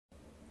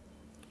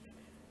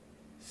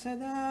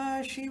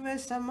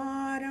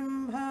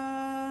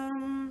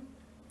सदाशिवसमारम्भां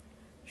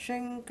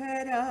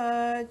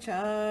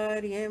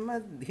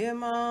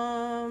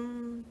शङ्कराचार्यमध्यमाम्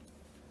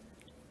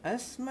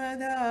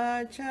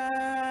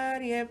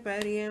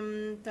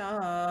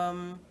अस्मदाचार्यपर्यन्तां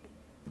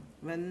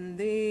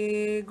वन्दे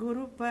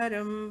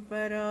गुरुपरम्पराम्।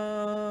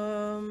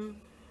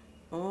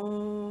 ॐ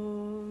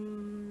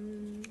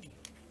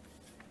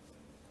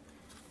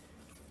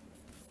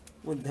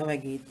Uddhava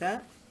Gita,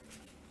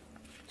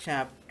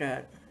 chapter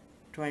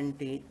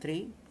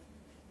 23,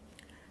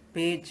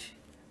 page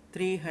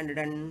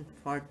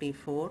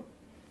 344,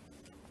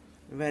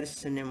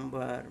 verse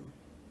number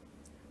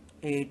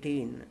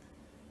 18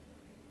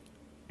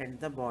 at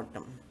the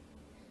bottom.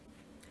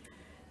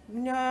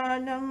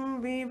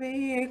 Jnanam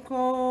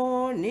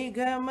viveko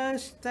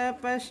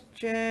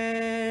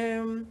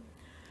nigamastapascha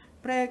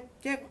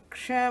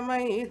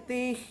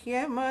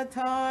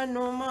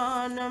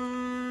pratyakshamaitihyamathānumanam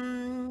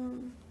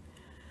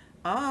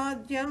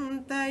आद्यं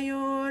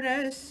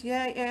तयोरस्य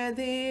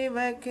यदेव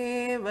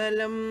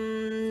केवलं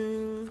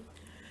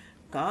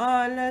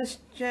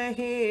कालश्च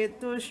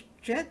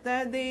हेतुश्च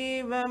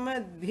तदेव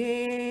मध्ये।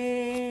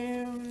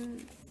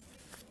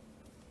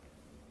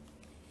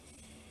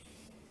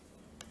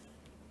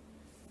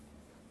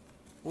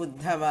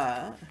 Uddhava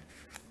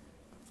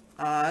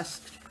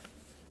asked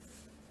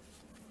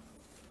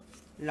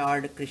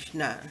Lord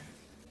Krishna,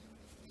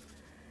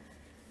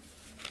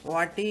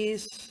 what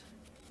is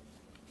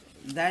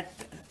that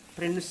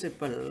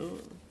principle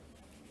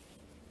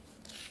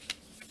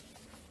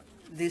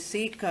the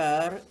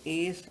seeker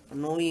is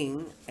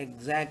knowing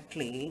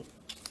exactly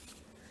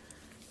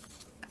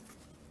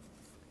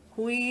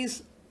who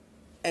is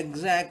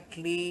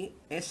exactly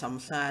a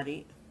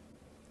samsari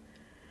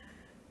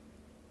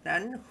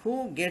and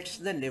who gets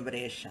the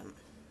liberation.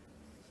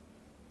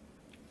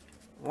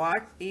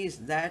 What is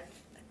that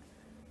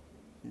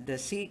the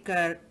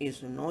seeker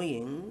is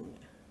knowing,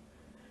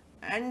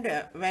 and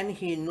when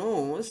he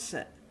knows,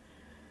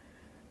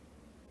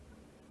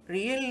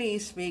 really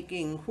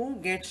speaking, who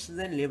gets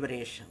the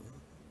liberation?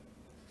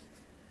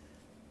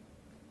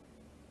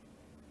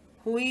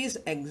 Who is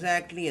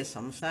exactly a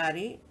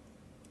samsari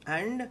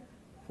and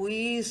who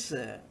is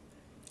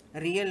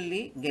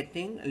really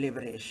getting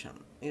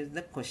liberation is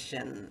the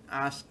question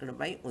asked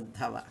by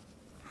Uddhava.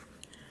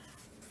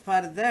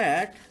 For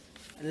that,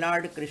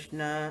 Lord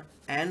Krishna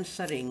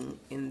answering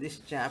in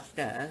this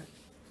chapter,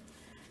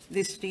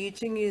 this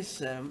teaching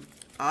is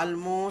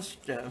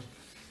almost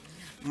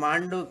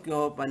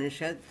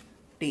Mandukyopanishad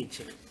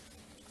teaching.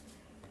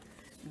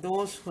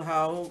 Those who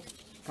have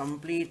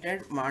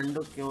completed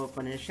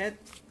Mandukyopanishad,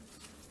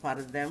 for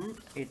them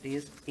it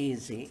is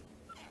easy.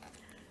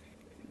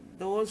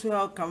 Those who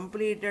have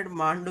completed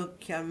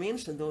Mandukya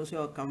means those who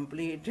have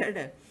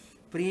completed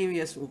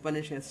previous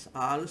Upanishads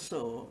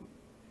also,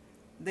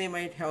 they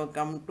might have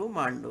come to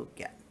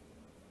Mandukya.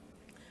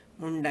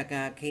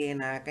 Mundaka,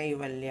 Kena,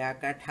 Kaivalya,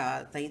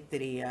 Katha,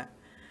 Taittiriya.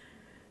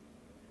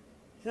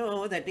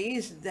 So that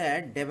is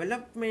the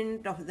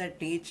development of the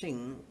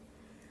teaching.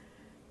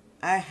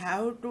 I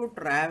have to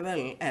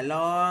travel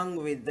along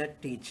with the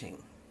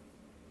teaching.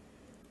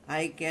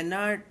 I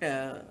cannot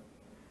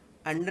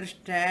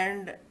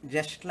understand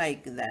just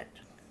like that.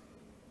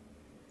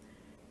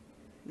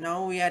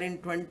 Now we are in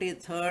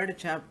 23rd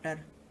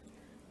chapter.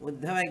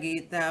 Uddhava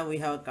Gita, we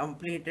have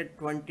completed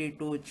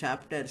 22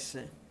 chapters.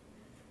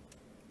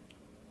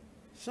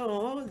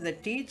 So the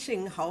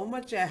teaching, how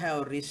much I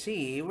have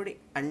received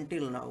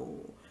until now,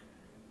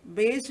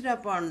 based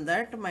upon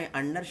that my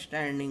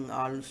understanding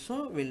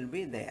also will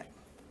be there.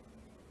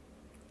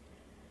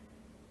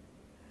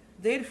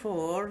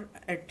 Therefore,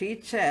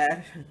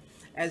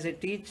 as a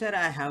teacher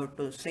I have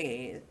to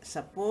say,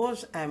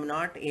 suppose I am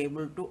not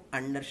able to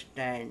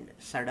understand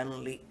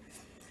suddenly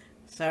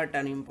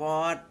certain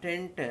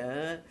important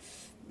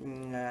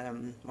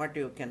what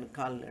you can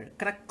call it,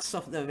 crux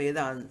of the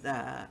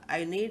Vedanta,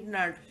 I need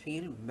not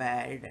feel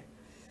bad.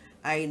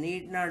 I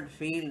need not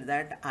feel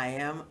that I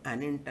am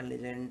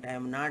unintelligent, I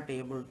am not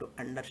able to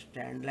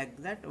understand. Like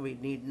that we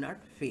need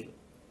not feel.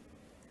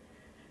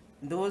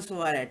 Those who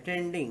are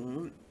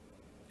attending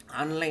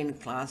online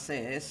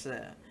classes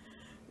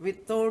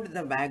without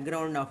the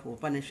background of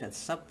Upanishads,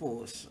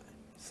 suppose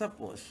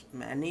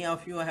many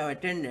of you have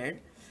attended,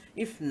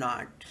 if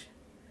not,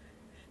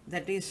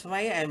 that is why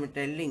I am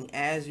telling,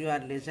 as you are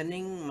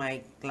listening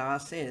my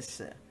classes,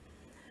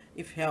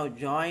 if you have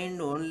joined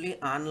only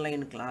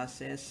online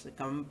classes,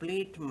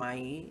 complete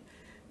my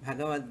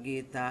Bhagavad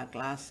Gita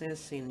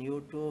classes in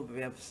YouTube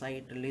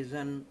website,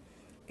 listen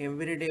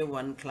every day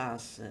one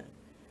class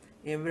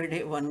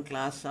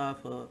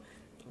of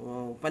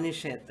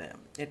Upanishad,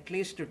 at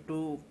least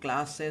 2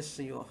 classes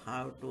you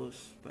have to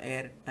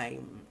spare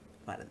time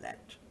for that.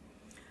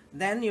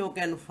 Then you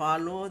can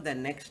follow the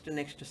next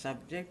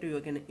subject,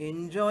 you can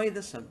enjoy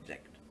the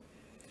subject.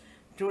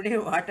 Today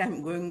what I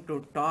am going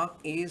to talk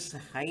is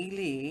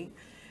highly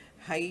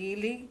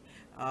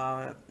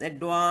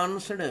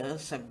advanced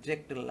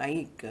subject,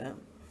 like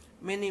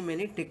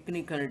many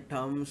technical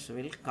terms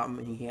will come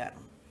here.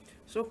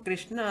 So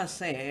Krishna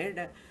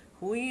said,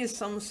 Who is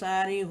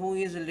samsari, who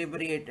is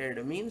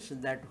liberated means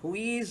that who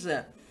is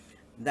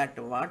that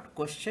what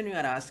question you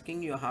are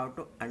asking, you have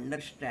to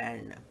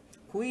understand.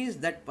 Who is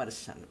that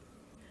person?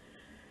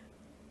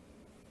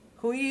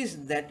 Who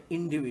is that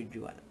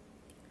individual?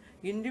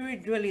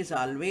 Individual is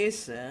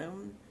always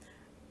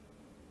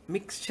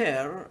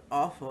mixture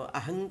of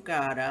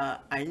ahankara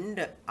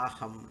and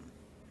aham.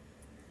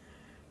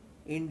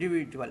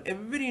 Individual,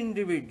 every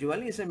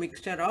individual is a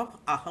mixture of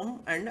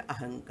aham and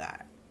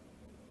ahankara.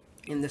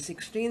 In the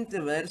 16th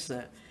verse,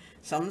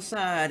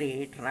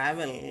 samsari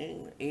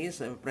travel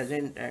is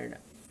presented.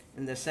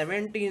 In the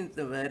 17th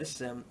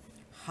verse,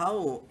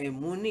 how a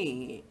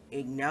muni,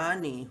 a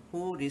jnani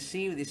who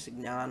received this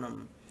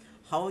jnanam,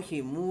 how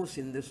he moves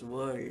in this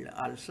world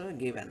also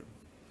given.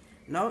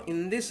 Now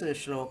in this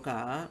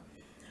shloka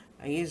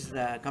is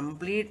the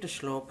complete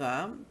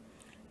shloka.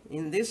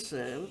 In this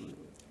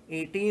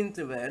 18th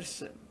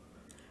verse,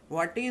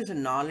 what is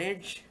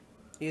knowledge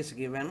is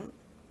given,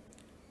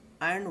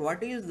 and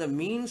what is the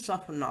means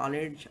of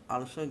knowledge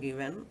also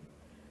given,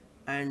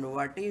 and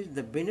what is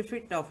the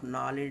benefit of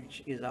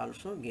knowledge is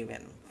also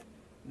given.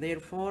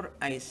 Therefore,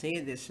 I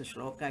say this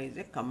shloka is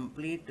a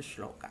complete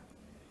shloka.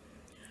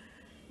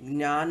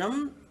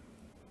 Jnanam,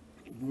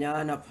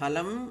 jnana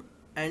phalam,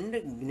 and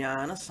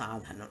jnana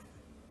sadhanam.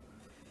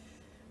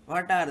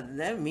 What are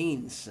the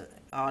means?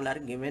 All are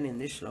given in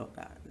this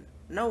shloka.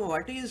 Now,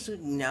 what is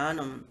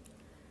jnanam?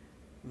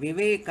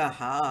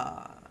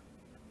 Vivekaha.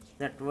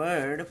 That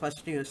word,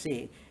 first you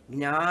see,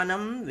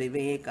 jnanam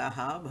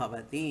vivekaha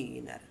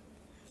bhavati.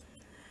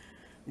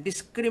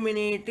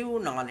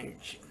 Discriminative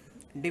knowledge,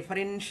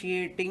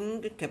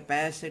 differentiating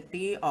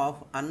capacity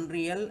of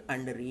unreal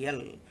and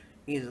real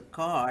is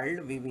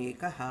called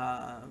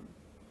vivekaha.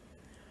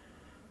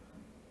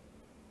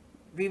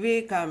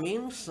 Viveka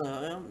means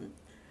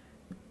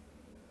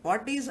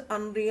what is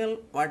unreal,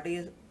 what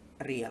is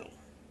real,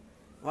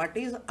 what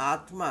is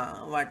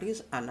atma, what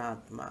is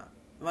anatma.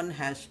 One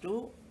has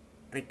to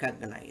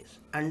recognize,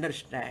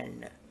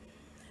 understand.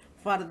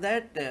 For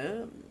that,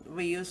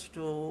 we used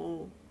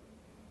to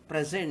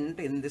present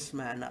in this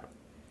manner.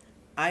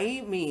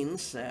 I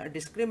means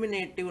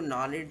discriminative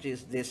knowledge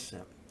is this.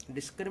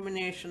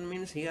 Discrimination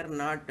means here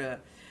not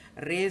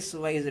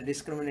race-wise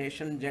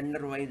discrimination,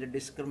 gender-wise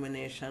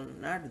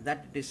discrimination, not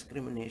that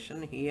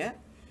discrimination here.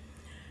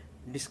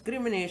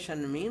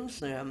 Discrimination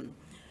means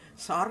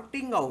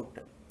sorting out,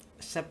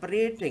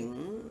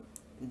 separating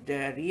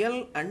the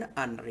real and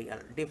unreal,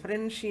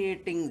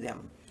 differentiating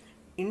them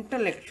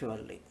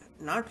intellectually,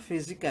 not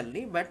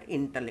physically but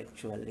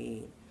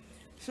intellectually.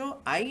 So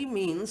I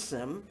means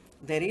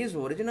there is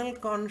original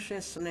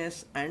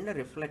consciousness and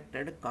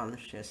reflected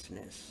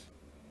consciousness.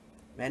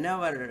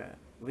 Whenever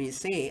we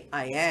say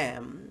I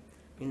am,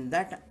 in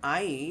that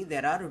I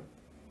there are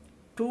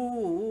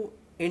two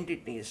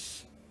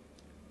entities,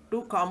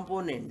 two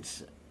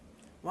components.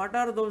 What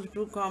are those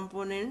two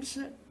components?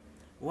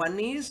 One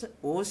is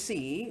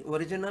OC,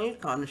 original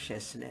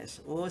consciousness.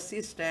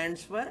 OC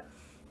stands for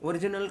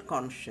original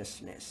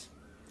consciousness.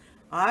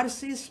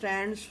 RC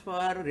stands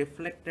for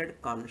reflected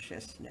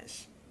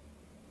consciousness.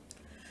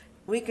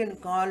 We can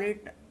call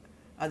it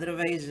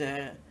otherwise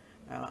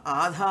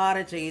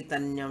Adhara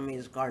Chaitanyam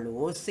is called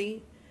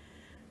OC,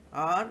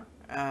 or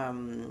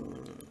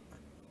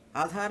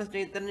Adhara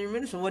Chaitanyam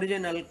means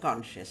original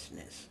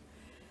consciousness.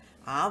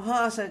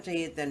 Abhasa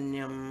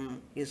Chaitanyam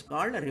is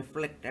called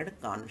reflected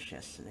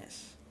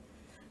consciousness.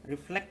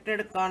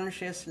 Reflected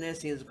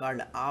consciousness is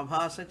called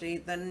Abhasa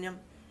Chaitanyam.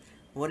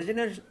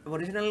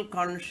 Original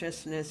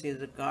consciousness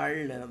is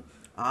called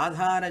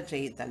Adhara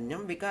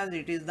Chaitanyam because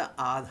it is the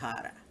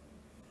Adhara.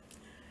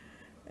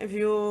 If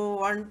you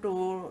want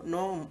to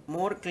know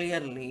more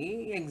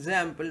clearly,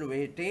 example,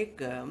 we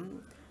take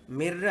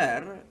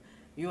mirror.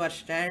 You are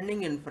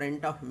standing in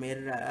front of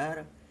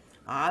mirror.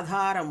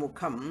 Adhara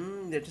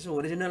mukham, that is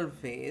original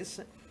face.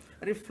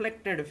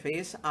 Reflected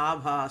face,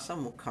 abhasa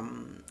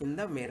mukham, in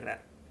the mirror.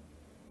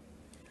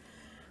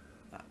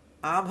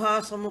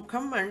 Abhasa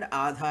mukham and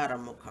adhara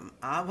mukham.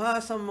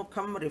 Abhasa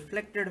mukham,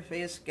 reflected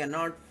face,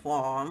 cannot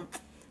form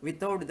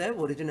without the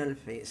original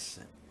face.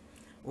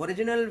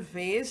 Original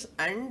face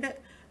and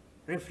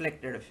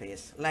reflected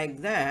face.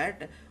 Like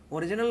that,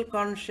 original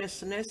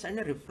consciousness and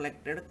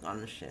reflected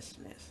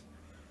consciousness.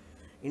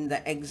 In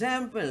the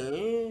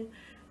example,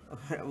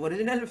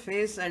 original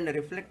face and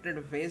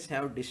reflected face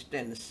have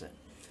distance.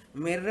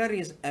 Mirror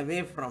is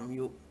away from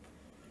you.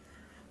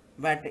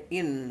 But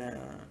in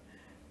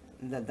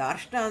the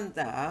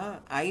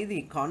Darshtanta, I,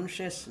 the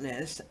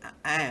consciousness,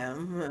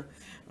 am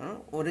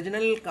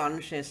original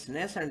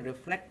consciousness and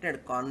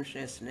reflected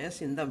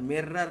consciousness in the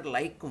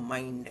mirror-like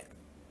mind.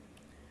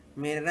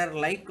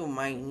 Mirror-like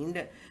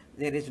mind,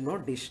 there is no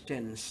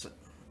distance.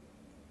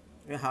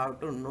 You have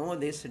to know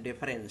this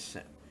difference.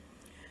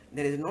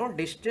 There is no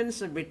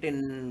distance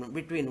between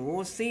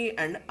OC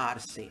and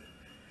RC,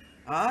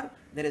 or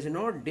there is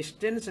no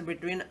distance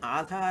between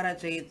Adhara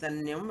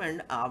Chaitanyam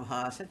and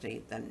Abhasa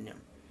Chaitanyam.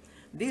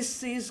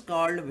 This is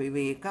called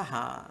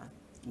Vivekaha,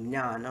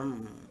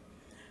 Jnanam.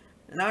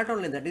 Not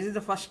only that, this is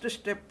the first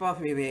step of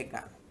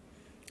Viveka.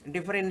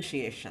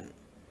 differentiation.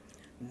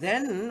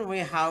 Then we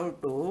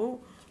have to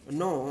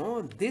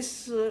know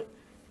this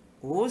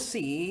OC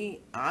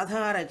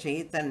Adhara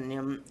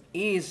Chaitanyam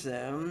is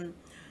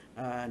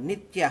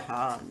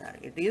Nityaha,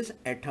 it is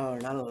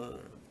eternal.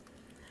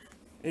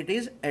 It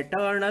is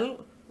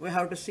eternal. We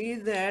have to see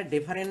the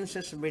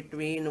differences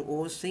between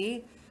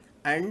OC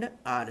and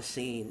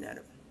RC.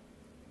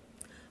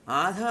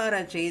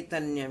 Adhara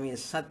Chaitanyam is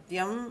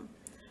Satyam,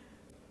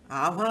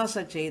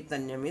 Abhasa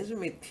Chaitanyam is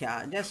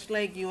Mithya. Just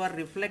like your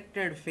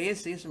reflected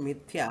face is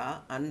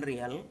Mithya,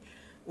 unreal,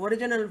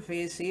 original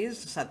face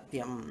is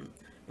Satyam.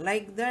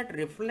 Like that,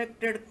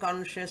 reflected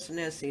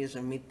consciousness is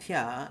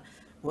Mithya,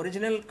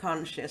 original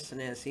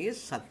consciousness is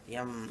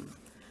Satyam.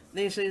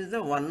 This is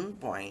the one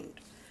point.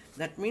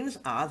 That means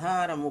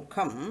Adhara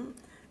Mukham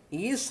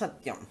is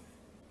Satyam.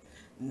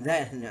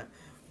 Then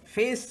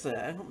face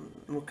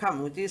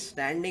Mukham, which is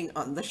standing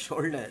on the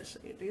shoulders,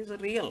 it is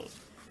real.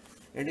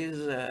 It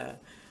is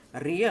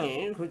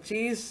real, which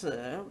is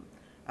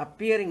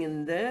appearing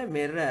in the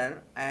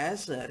mirror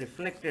as a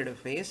reflected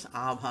face,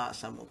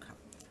 Abhasa Mukham.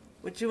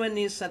 Which one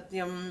is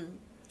Satyam?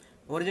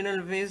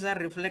 Original face or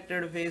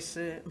reflected face?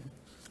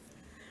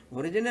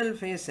 Original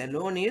face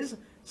alone is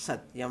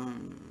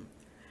Satyam.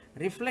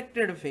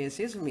 Reflected face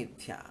is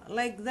Mithya.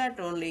 Like that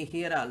only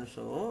here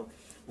also,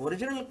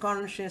 original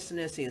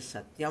consciousness is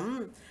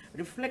Satyam,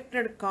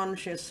 reflected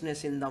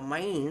consciousness in the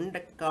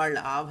mind called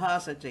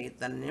Abhasa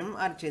Chaitanyam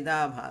or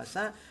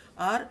Chidabhasa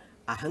or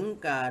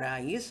Ahankara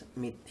is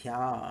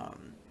Mithya.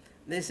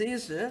 This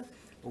is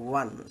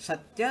one.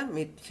 Satya,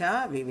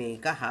 Mithya,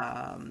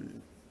 Vivekaha.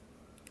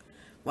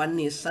 One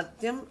is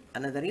Satyam,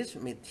 another is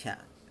Mithya.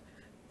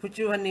 Which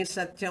one is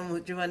Satyam,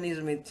 which one is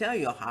Mithya,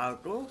 you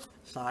have to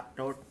sort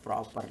out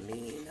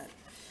properly.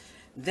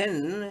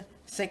 Then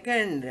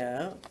second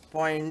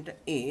point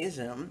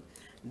is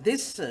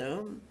this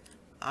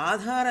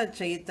Adhara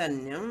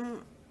Chaitanyam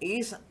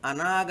is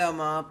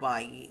Anagama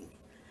Payi.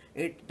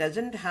 It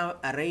doesn't have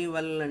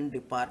arrival and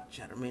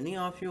departure. Many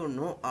of you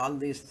know all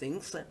these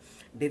things.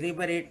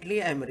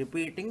 Deliberately I am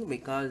repeating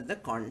because the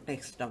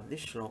context of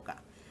this shloka.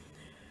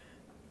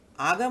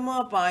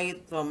 Agama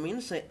Payitva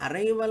means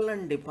arrival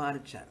and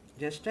departure.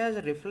 Just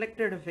as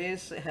reflected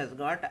face has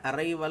got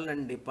arrival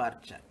and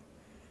departure.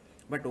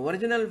 But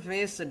original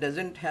face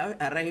doesn't have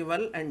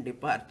arrival and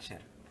departure.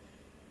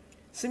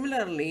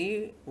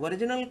 Similarly,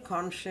 original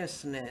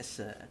consciousness,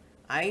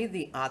 I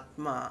the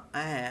Atma,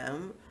 I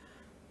am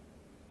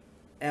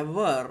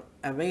ever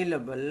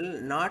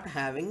available, not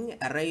having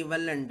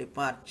arrival and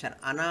departure,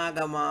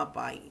 Anagama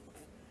Pai.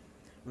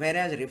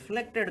 Whereas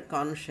reflected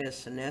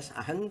consciousness,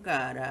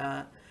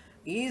 Ahankara,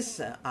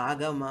 is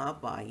Agama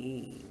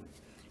Pai.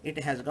 It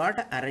has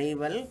got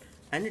arrival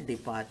and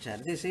departure.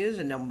 This is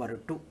number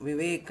 2,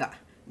 Viveka,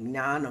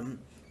 Jnanam,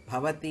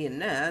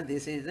 Bhavati.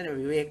 This is the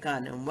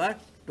Viveka number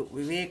 2.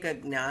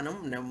 Viveka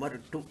Jnanam number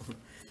 2.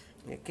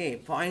 Okay,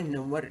 point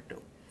number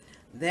 2.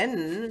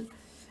 Then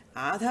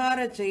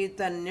Adhara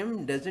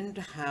Chaitanyam doesn't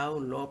have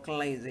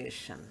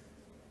localization.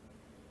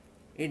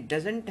 It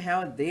doesn't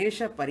have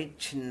Desha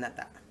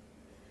Parichinnata.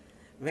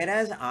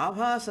 Whereas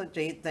Abhasa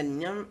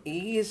Chaitanyam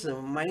is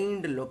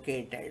mind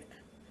located.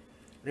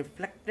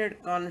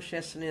 Reflected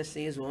consciousness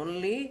is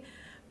only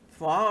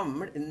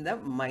formed in the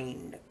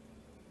mind,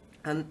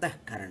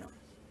 Antahkarana.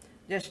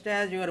 Just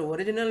as your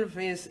original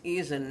face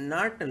is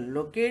not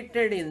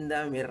located in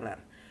the mirror,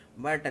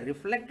 but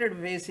reflected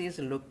face is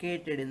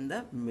located in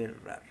the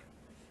mirror.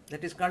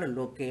 That is called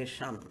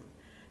location.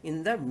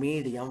 In the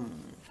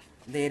medium,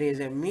 there is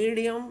a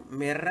medium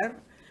mirror.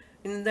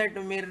 In that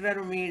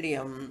mirror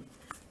medium,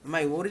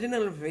 my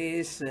original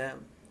face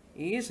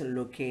is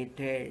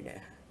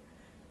located.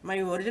 My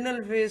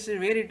original face,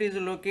 where it is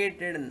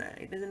located?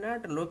 It is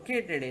not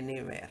located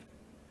anywhere,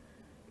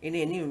 in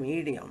any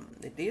medium.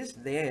 It is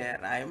there.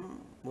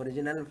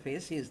 Original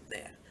face is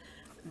there.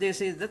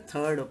 This is the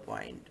third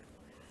point.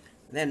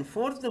 Then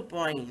fourth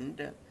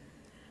point,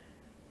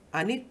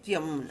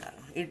 Anityam,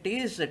 it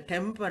is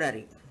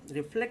temporary.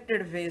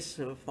 Reflected face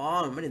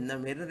formed in the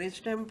mirror is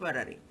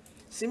temporary.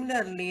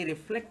 Similarly,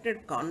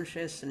 reflected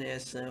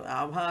consciousness,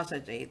 Abhasa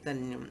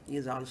Chaitanyam,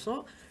 is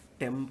also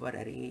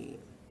temporary.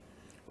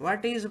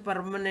 What is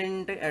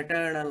permanent,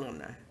 eternal?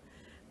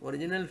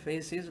 Original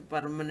face is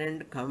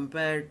permanent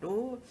compared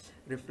to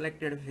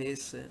reflected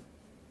face.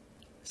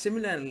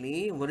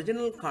 Similarly,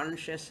 original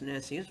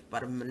consciousness is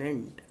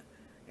permanent,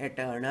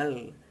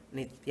 eternal,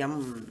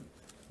 Nityam.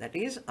 That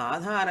is,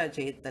 Adhara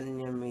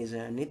Chaitanyam is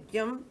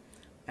Nityam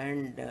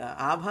and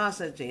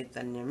Abhasa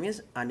Chaitanyam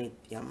is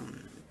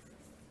Anityam.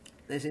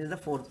 This is the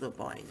fourth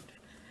point.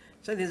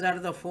 So these are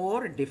the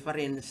 4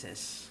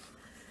 differences.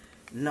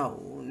 Now,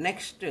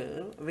 next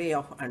way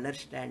of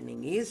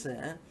understanding is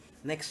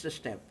next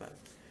step.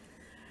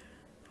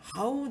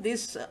 How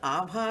this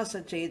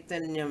Abhasa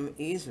Chaitanyam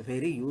is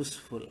very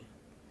useful.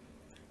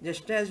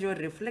 Just as your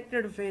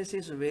reflected face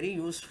is very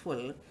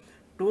useful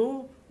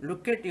to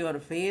look at your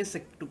face,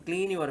 to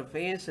clean your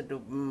face,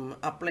 to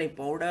apply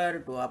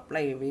powder, to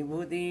apply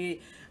vibhuti,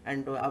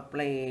 and to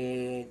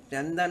apply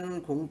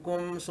chandan,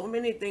 kumkum, so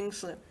many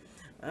things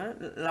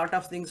Lot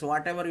of things,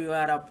 whatever you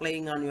are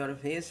applying on your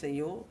face,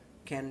 you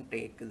can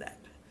take that.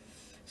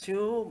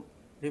 So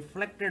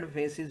reflected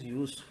face is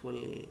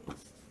useful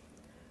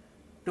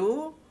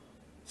to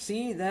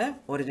see the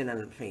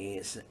original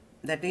face.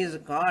 That is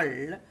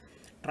called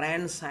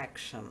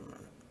transaction.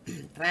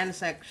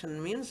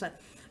 Transaction means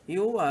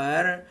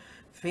your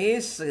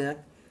face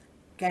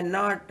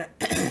cannot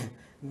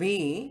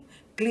be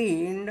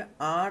cleaned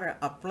or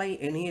apply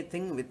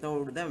anything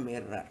without the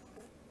mirror.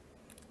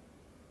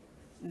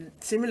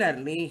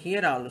 Similarly,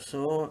 here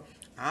also,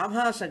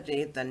 Abhasa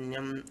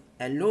Chaitanyam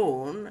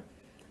alone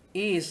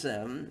is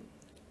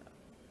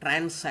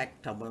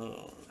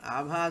transactable.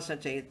 Abhasa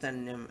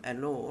Chaitanyam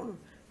alone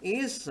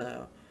is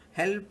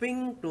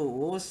helping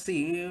to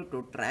see,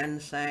 to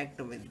transact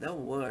with the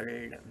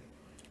world.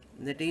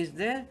 That is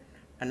the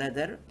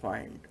another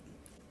point.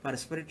 For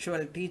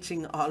spiritual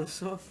teaching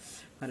also,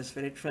 for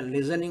spiritual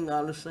listening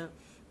also.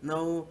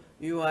 Now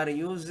you are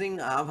using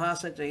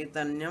Abhasa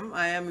Chaitanyam,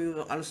 I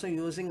am also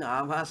using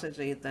Abhasa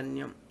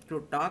Chaitanyam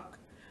to talk,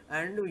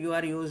 and you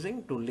are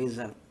using to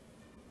listen.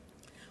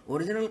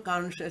 Original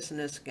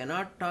consciousness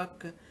cannot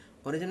talk,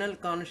 original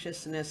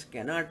consciousness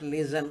cannot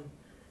listen.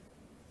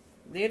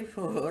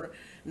 Therefore,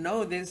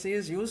 now this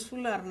is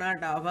useful or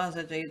not,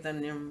 Abhasa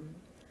Chaitanyam?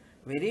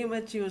 Very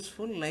much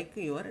useful, like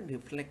your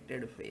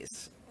reflected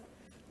face.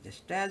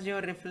 Just as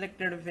your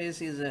reflected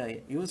face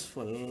is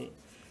useful,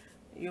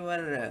 your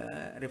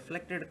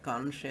reflected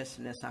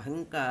consciousness,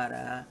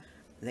 ahankara,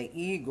 the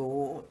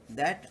ego,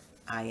 that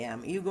I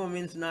am. Ego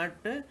means not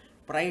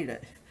pride.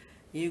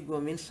 Ego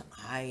means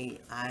I,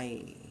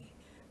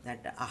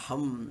 that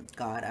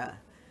ahamkara.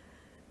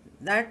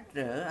 That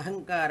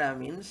ahankara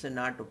means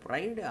not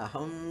pride.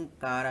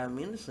 Ahamkara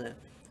means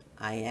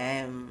I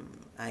am,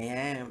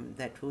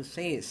 that who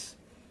says.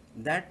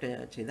 That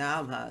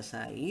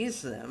Chidabhasa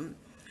is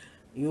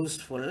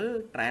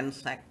useful,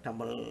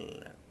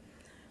 transactable.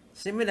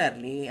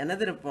 Similarly,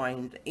 another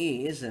point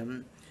is,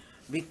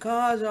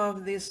 because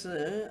of this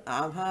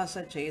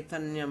Abhasa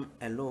Chaitanyam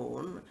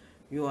alone,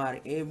 you are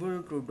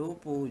able to do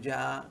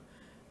puja,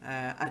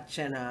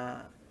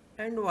 archana,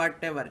 and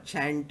whatever,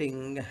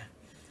 chanting,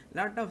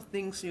 lot of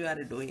things you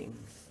are doing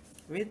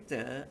with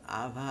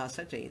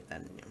Abhasa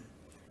Chaitanyam.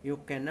 You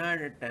cannot,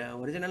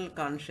 original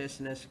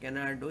consciousness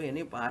cannot do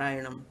any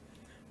parayanam,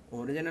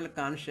 original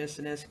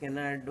consciousness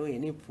cannot do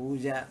any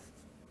puja,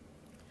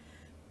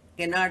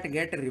 cannot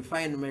get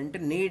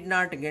refinement, need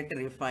not get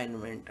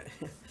refinement.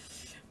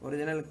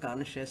 Original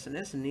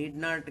consciousness need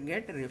not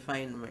get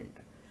refinement.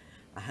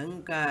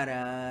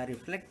 Ahankara,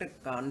 reflected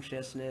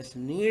consciousness,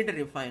 need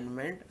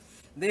refinement.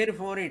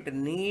 Therefore, it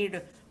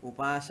need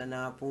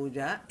upasana,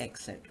 puja,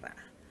 etc.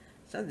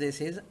 So,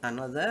 this is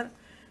another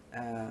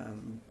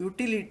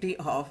utility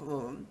of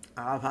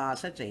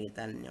Abhasa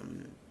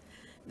Chaitanyam.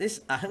 This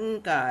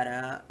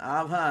ahankara,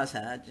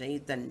 Abhasa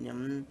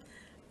Chaitanyam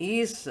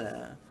is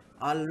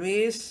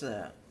always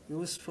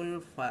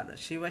useful for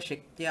Shiva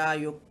Shaktya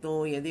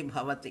Yukto Yadi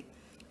Bhavati.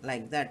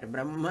 Like that,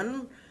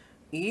 Brahman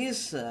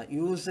is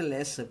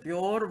useless,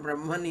 pure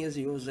Brahman is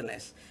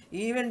useless.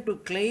 Even to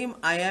claim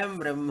I am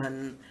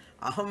Brahman,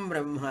 Aham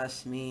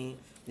Brahmasmi,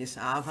 this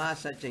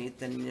Abhasa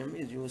Chaitanyam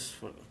is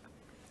useful.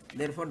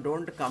 Therefore,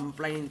 don't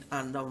complain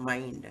on the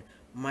mind.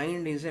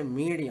 Mind is a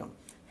medium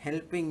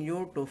helping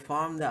you to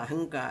form the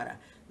ahankara.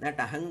 That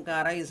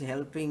ahankara is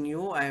helping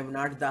you. I am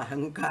not the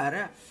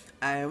ahankara.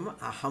 I am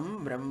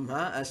aham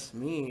brahma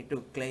asmi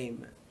to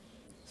claim.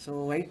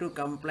 So why to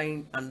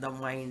complain on the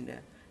mind?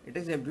 It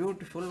is a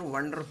beautiful,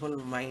 wonderful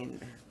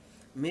mind.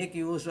 Make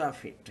use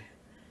of it.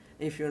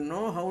 If you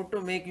know how to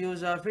make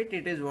use of it,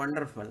 it is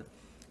wonderful.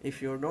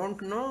 If you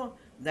don't know,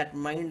 that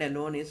mind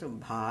alone is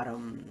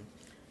bharam,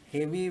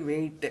 heavy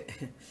weight.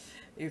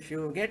 If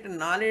you get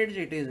knowledge,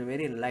 it is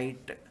very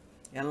light.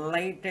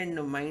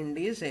 Enlightened mind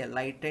is a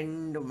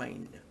lightened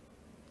mind.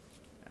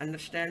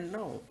 Understand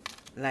now?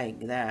 Like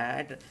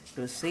that,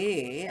 to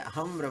say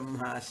Aham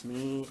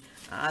Brahmasmi,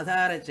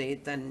 Adhara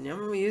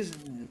Chaitanyam is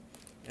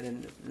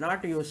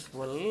not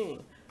useful.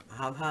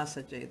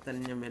 Abhasa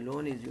Chaitanyam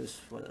alone is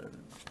useful.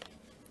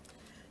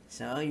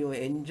 So you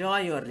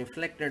enjoy your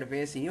reflected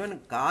face. Even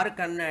car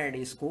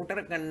kannadi,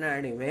 scooter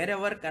kannadi,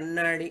 wherever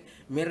kannadi,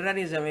 mirror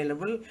is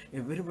available,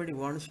 everybody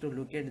wants to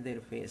look at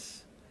their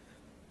face.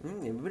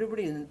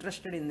 Everybody is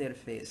interested in their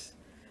face.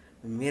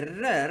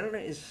 Mirror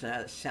is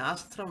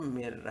Shastram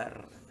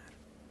mirror.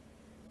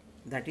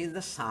 That is the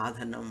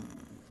sadhanam.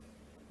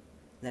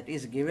 That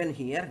is given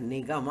here,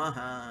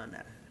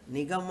 Nigamaha.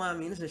 Nigama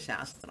means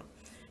Shastram.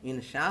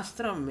 In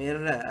Shastram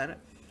mirror,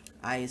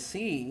 I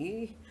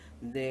see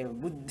the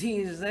buddhi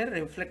is the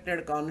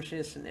reflected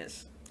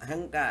consciousness,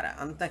 ahankara,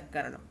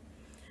 antahkaranam.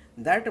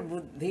 That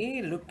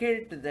buddhi, look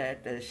at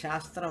that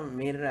Shastram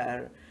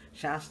mirror.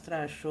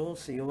 Shastra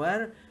shows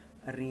your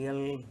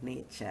real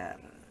nature.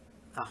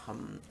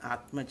 Aham,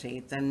 Atma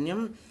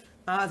Chaitanyam,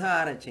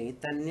 Adhara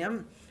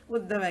Chaitanyam.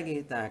 Uddhava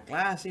Gita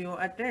class you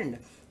attend.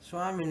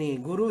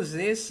 Swamini, Guru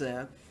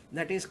says,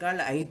 that is called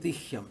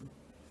Aitihyam.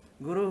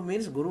 Guru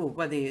means Guru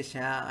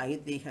Upadesha,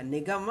 Aitihya.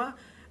 Nigama,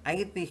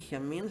 Aitihya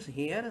means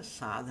here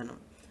sadhanam.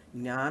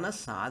 Jnana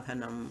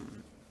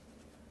sadhanam.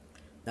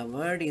 The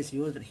word is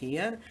used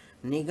here.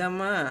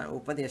 Nigama,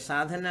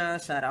 Upadesha,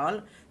 sadhanas are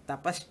all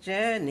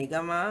tapascha,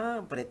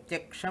 nigama,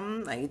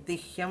 pratyaksham,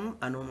 aitihyam,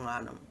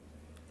 anumanam.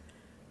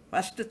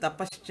 First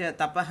tapascha,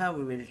 tapaha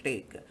we will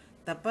take.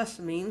 Tapas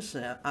means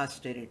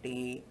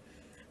austerity,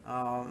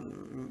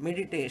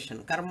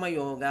 meditation, karma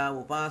yoga,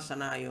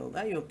 upasana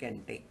yoga you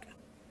can take.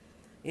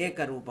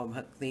 Ekarupa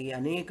bhakti,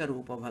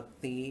 anekarupa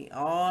bhakti,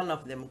 all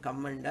of them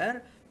come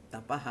under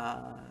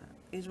tapaha,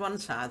 is one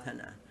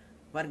sadhana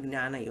for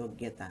jnana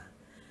yogyata.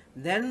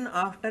 Then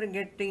after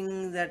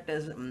getting that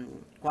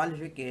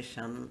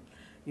qualification,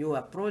 you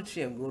approach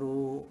a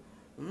guru.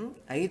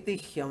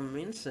 Aitihyam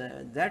means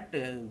that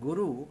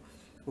guru,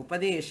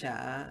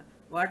 upadesha.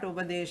 What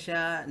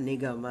upadesha?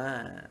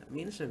 Nigama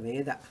means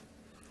Veda.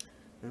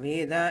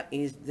 Veda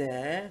is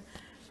the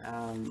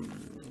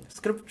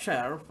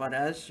scripture for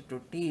us to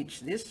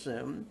teach this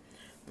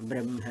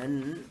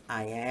Brahman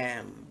I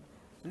am.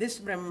 This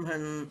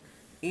Brahman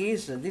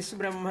is this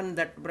Brahman,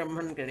 that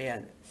Brahman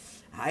kadiyadu.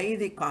 I,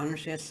 the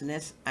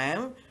consciousness,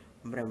 am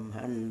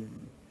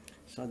Brahman.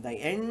 So the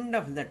end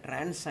of the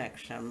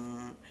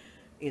transaction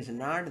is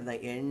not the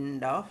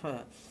end of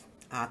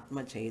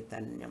Atma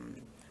Chaitanyam.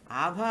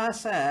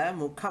 Abhasa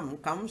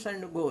Mukham comes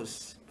and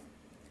goes.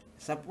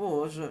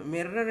 Suppose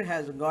mirror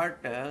has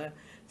got that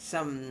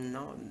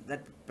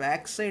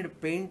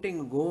backside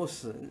painting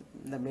goes,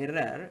 the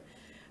mirror,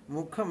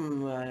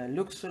 Mukham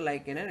looks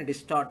like in a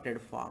distorted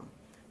form.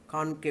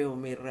 Concave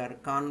mirror,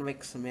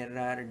 convex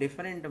mirror,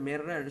 different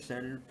mirrors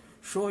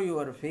show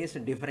your face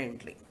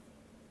differently.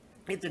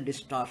 It's a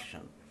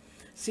distortion.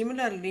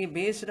 Similarly,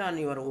 based on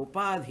your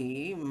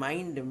upadhi,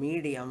 mind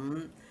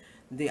medium,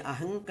 the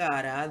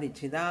ahankara, the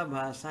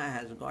chidabhasa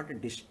has got a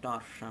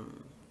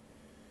distortion.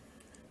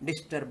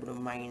 Disturbed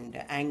mind,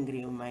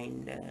 angry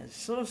mind,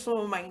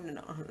 so mind,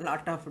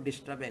 lot of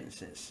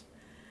disturbances.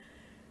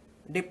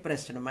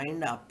 Depressed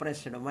mind,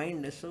 oppressed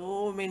mind,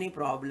 so many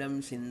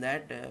problems in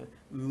that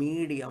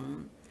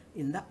medium,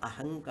 in the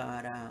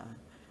ahankara,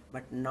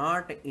 but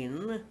not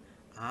in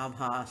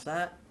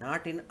abhasa,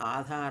 not in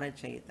adhara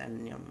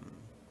chaitanyam.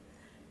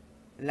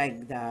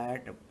 Like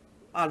that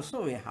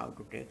also we have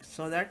to take.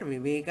 So that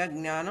viveka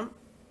jnanam,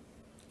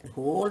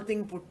 whole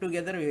thing put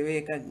together,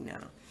 viveka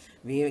jnanam.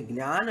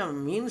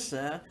 Jnanam means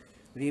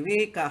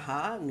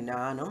vivekaha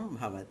jnanam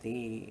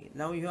bhavati.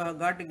 Now you have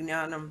got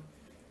jnanam.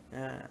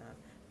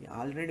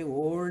 Already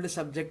old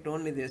subject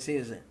only this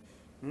is.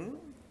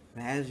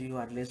 As you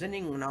are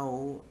listening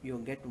now,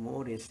 you get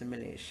more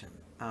assimilation,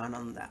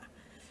 ananda.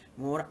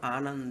 More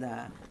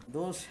ananda.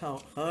 Those who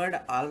have heard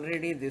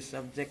already this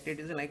subject,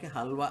 it is like a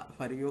halwa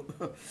for you.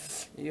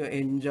 You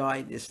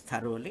enjoy this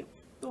thoroughly.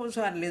 Those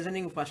who are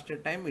listening first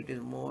time, it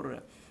is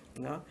more,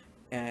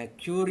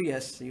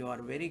 curious. You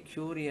are very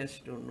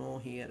curious to know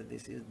here.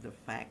 This is the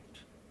fact,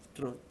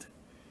 truth.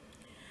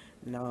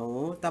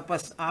 Now,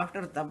 tapas,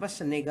 after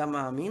tapas,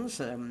 nigama means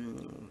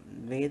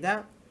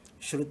Veda,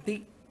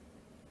 Shruti,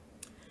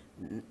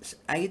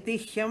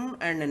 Aitihyam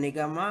and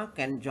Nigama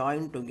can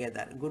join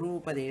together.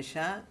 Guru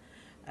Upadesha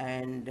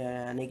and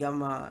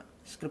Nigama,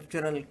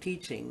 scriptural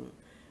teaching,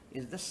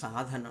 is the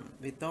sadhanam.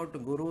 Without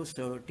Guru's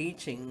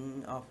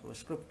teaching of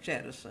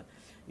scriptures,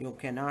 you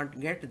cannot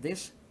get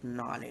this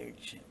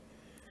knowledge.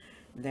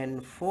 Then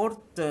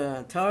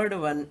third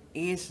one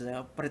is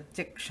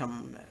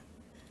pratyaksham.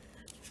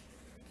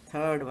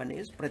 Third one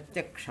is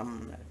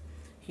pratyaksham.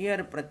 Here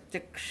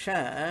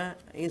pratyaksha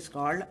is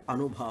called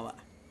anubhava.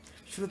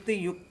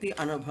 Shruti yukti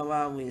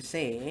anubhava we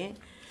say.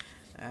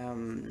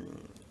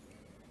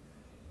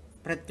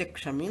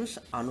 Pratyaksha means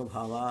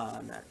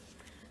anubhava.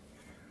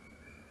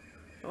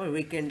 So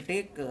we can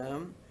take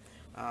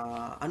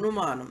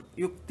anumanam,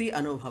 yukti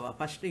anubhava.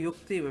 First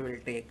yukti we will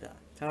take.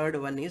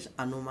 Third one is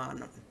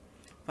anumanam.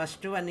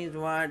 First one is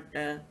what?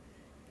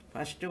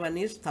 First one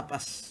is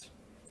tapas.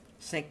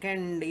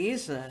 Second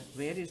is,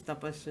 where is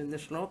tapas in the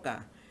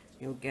sloka?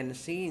 You can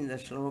see in the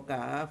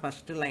sloka,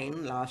 first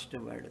line, last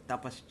word,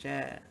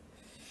 tapascha.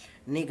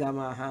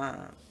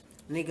 Nigamaha.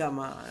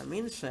 Nigama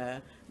means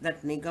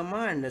that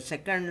nigama and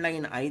second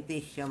line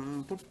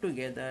aitihyam put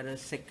together,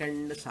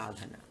 second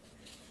sadhana.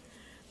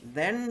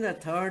 Then the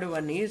third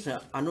one is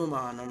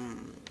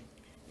anumanam.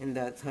 In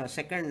the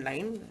second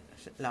line,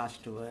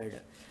 last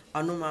word.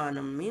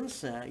 Anumanam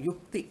means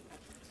yukti,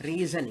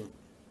 reasoning.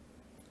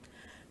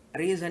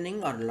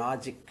 Reasoning or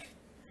logic.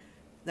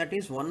 That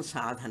is one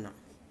sadhana.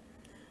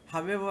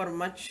 However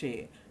much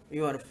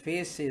your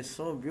face is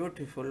so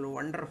beautiful,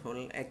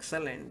 wonderful,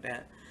 excellent,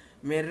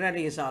 mirror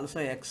is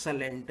also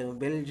excellent,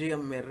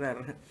 Belgium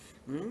mirror,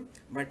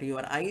 but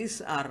your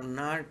eyes are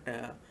not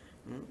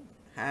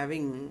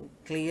having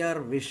clear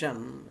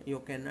vision, you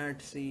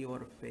cannot see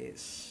your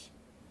face.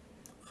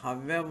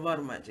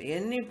 However much,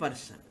 any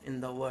person in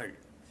the world,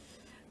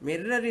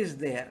 mirror is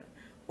there,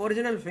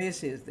 original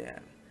face is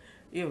there.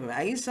 If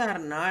eyes are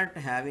not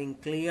having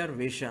clear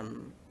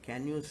vision,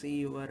 can you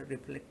see your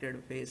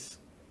reflected face?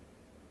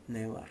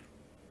 Never.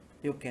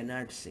 You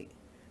cannot see.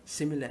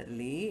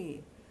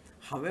 Similarly,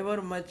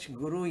 however much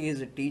Guru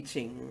is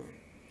teaching,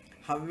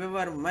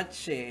 however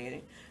much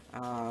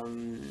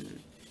um,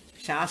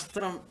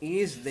 Shastram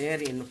is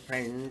there in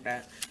front,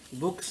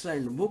 books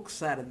and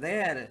books are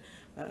there,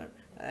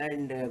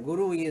 and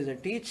Guru is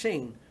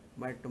teaching,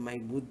 but my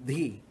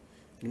buddhi,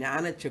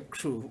 jnana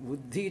chakshu,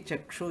 buddhi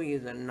chakshu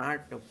is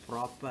not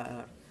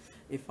proper.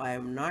 If I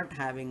am not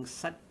having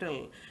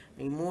subtle,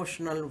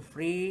 emotional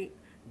free,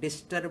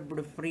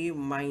 disturbed free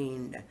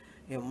mind,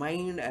 a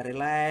mind, a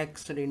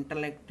relaxed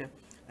intellect,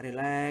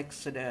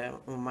 relaxed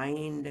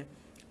mind,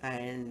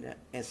 and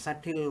a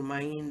subtle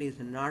mind is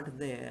not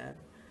there,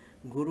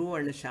 Guru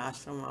and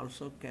Shastram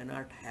also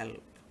cannot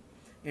help.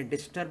 A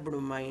disturbed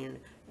mind,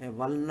 a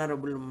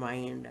vulnerable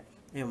mind,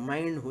 a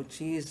mind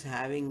which is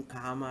having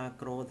kama,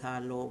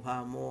 krodha,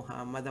 lobha,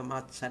 moha, mada,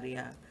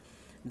 matsarya,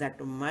 that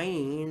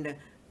mind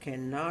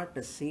cannot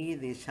see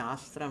the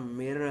Shastra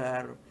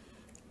mirror,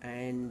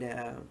 and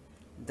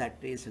that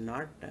is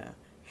not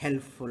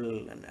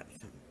helpful.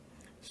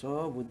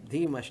 So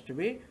buddhi must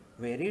be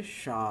very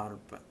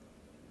sharp.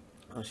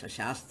 So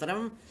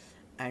Shastram,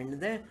 and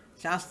the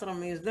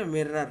Shastram is the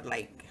mirror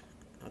like,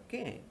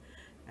 okay,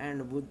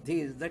 and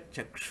buddhi is the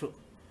chakshu,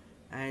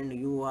 and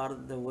you are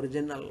the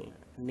original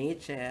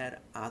nature,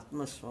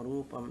 Atma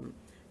Swarupam,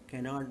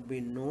 cannot be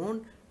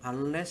known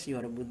unless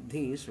your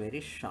buddhi is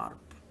very sharp.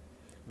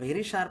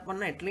 Very sharp,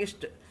 and at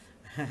least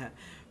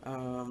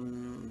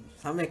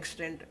some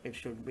extent it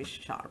should be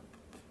sharp.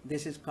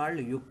 This is called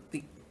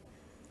yukti.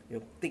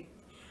 Yukti.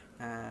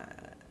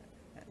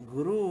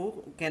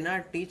 Guru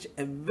cannot teach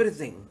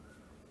everything.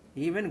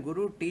 Even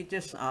Guru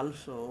teaches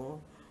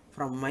also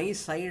from my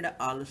side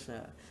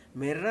also.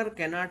 Mirror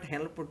cannot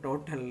help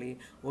totally.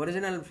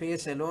 Original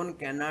face alone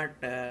cannot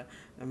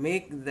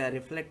make the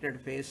reflected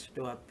face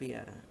to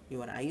appear.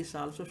 Your eyes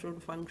also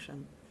should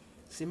function.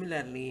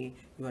 Similarly,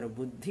 your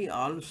buddhi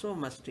also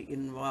must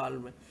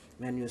involve.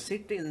 When you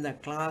sit in the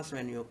class,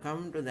 when you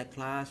come to the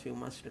class, you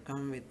must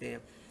come with a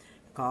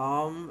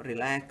calm,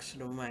 relaxed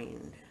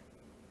mind.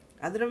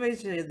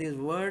 Otherwise, these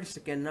words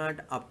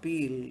cannot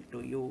appeal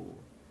to you.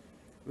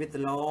 With a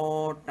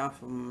lot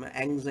of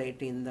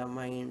anxiety in the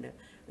mind,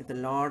 with a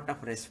lot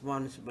of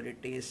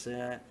responsibilities,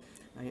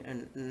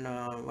 and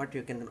what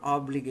you can,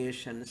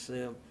 obligations,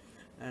 a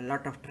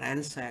lot of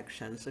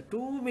transactions.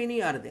 Too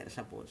many are there,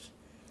 suppose.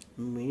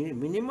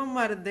 Minimum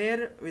are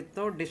there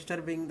without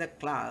disturbing the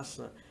class,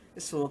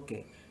 it's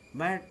okay.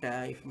 But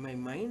if my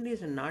mind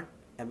is not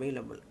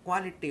available,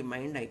 quality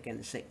mind I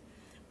can say,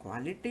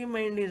 quality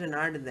mind is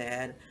not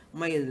there,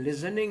 my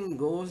listening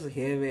goes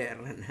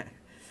haywire.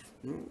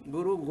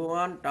 Guru go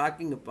on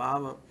talking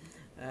power.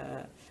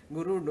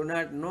 Guru do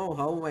not know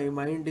how my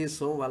mind is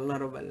so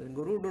vulnerable.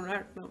 Guru do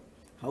not know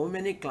how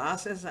many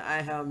classes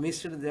I have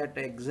missed that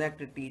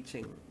exact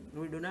teaching.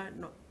 We do not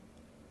know,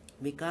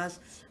 because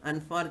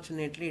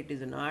unfortunately it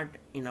is not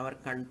in our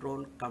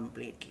control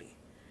completely.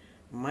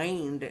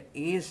 Mind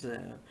is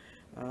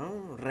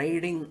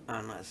riding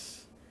on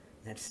us.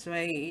 That's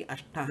why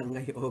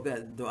Ashtanga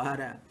Yoga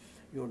Dwara,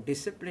 you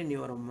discipline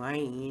your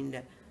mind,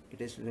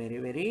 it is very,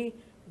 very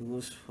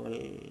useful.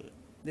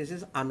 This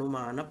is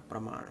Anumana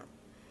Pramana.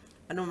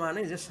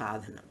 Anumana is a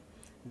sadhana.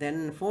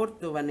 Then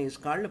fourth one is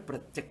called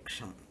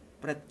Pratyaksham.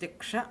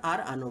 Pratyaksha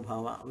or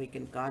Anubhava. We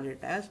can call it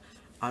as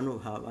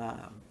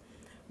Anubhava.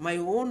 My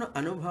own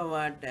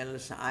Anubhava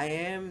tells I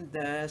am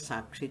the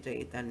Sakshi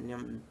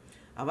Chaitanyam.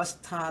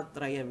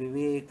 Avasthatraya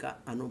Viveka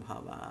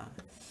Anubhava.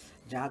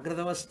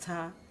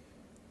 Jagradavastha,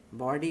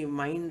 body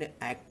mind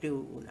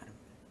active.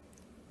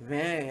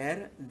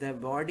 Where the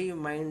body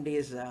mind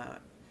is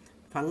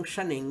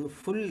functioning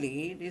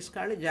fully, it is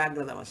called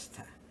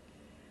Jagradavastha.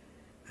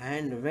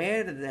 And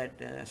where that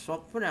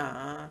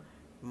Swapna,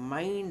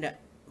 mind,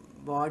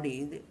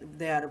 body,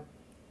 they are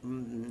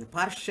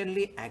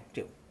partially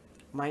active.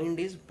 Mind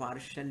is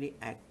partially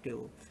active.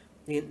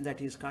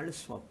 That is called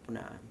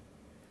Swapna.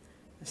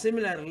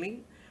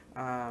 Similarly,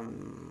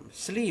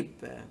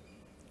 sleep,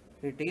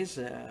 it is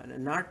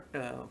not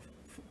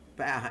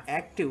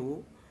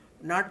active,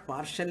 not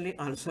partially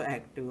also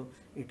active,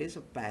 it is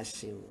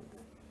passive.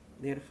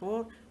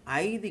 Therefore,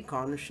 I, the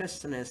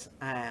consciousness,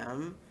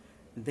 am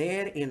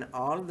there in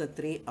all the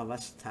three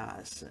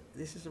avasthas.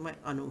 This is my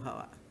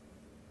Anubhava.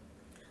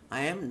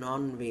 I am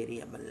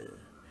non-variable.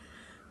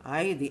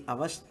 I, the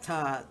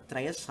avastha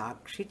traya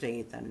sakshi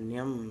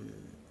chaitanyam.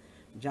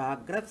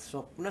 Jagrat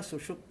swapna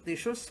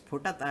sushuktishu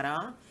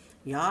sphutatara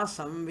ya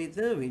samvid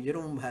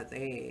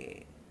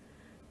vijrumbhate.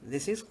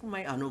 This is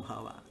my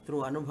Anubhava. Through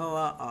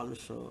Anubhava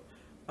also,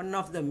 one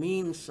of the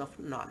means of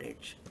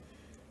knowledge.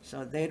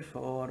 So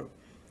therefore,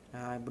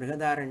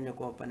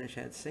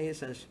 Brihadaranyaka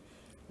says us,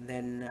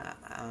 then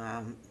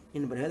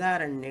in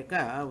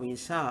Brihadaranyaka we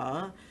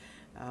saw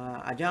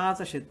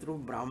Ajata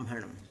Shatru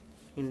Brahmanam.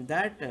 In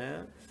that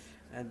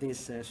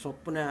this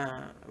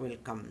Swapna will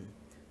come.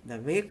 The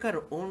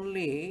waker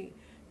only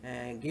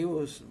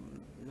gives,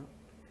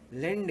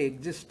 lend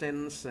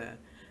existence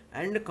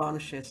and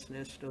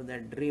consciousness to the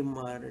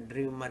dreamer,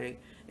 dreamer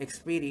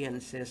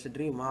experiences,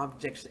 dream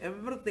objects,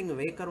 everything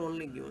waker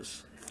only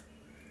gives.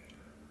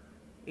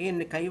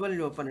 In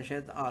Kaivalya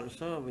Upanishad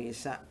also we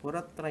saw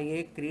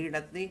Puratraye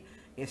Kridati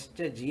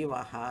yascha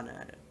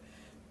jivaha.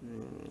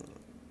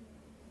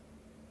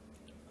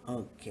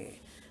 Okay.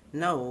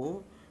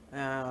 Now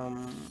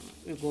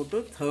we go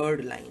to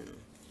third line.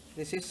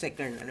 This is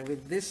second, and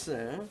with this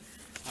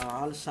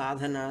all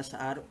sadhanas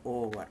are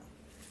over.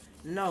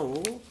 Now,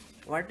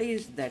 what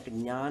is that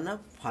jnana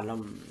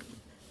phalam?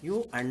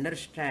 You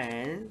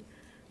understand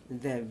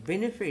the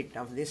benefit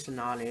of this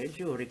knowledge,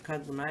 you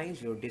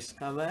recognize, you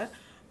discover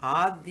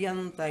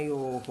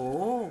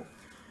adyantayoho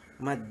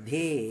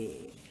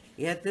madhye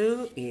yat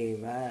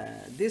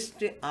eva. This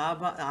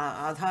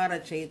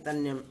adhara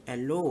chaitanyam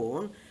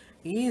alone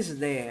is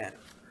there,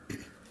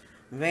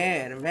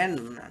 where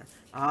when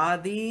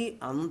adi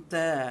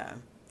anta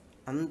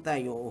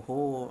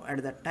antayoho,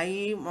 at the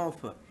time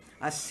of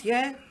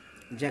asya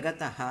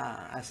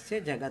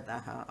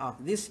jagataha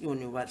of this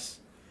universe,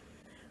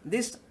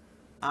 this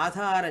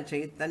adhara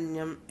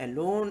chaitanyam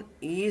alone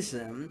is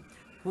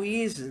who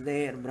is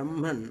there.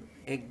 Brahman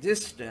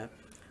exists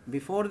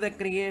before the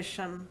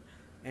creation,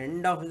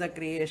 end of the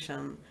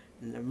creation,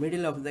 in the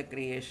middle of the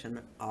creation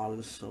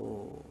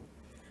also.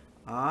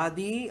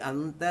 Adi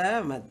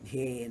anta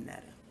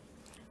madhyenar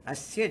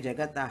asya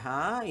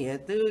jagataha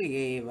yat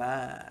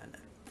eva.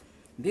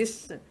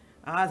 This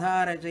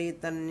adhara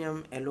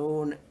chaitanyam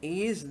alone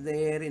is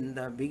there in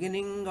the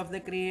beginning of the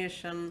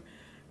creation,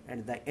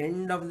 at the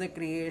end of the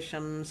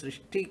creation,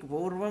 srishti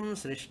purvam,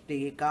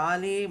 srishti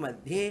kale,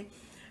 madhye,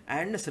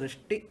 and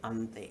srishti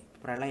ante,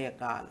 pralaya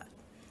kala.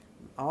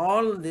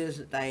 All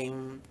this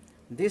time,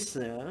 this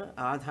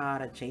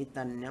adhara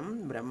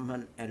chaitanyam,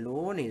 Brahman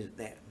alone is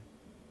there.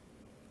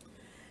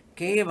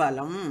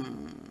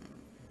 Kevalam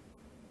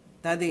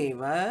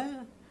tadeva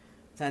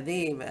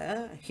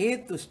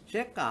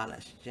hetuscha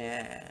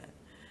kalascha.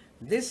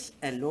 This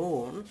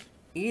alone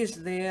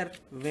is there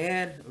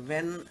where,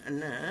 when,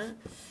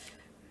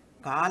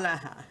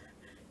 kalaha,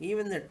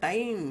 even the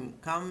time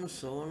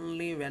comes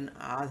only when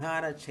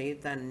adhara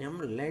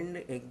chaitanyam lend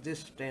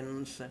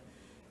existence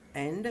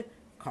and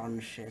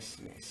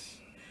consciousness.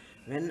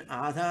 When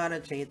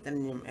adhara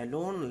chaitanyam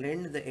alone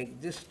lend the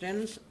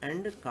existence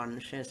and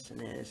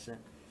consciousness,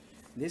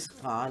 this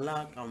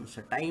kala comes,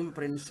 time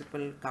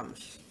principle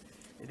comes.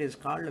 It is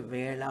called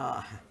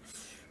Vela.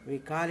 We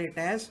call it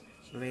as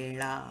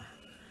Vela.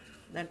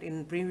 That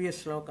in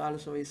previous sloka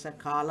also is a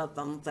Kala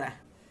Tantra.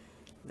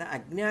 The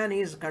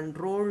Ajnani is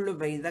controlled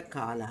by the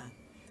Kala.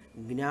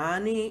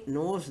 Jnani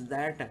knows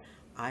that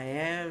I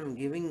am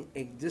giving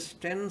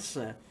existence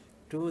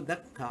to the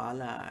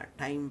Kala,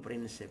 time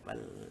principle.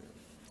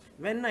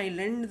 When I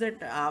lend that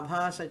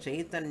Abhasa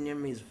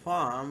Chaitanyam is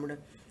formed,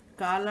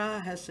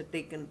 Kala has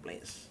taken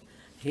place.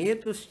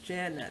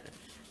 Hetuschanar.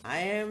 I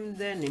am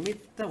the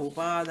Nimitta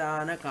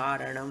Upadana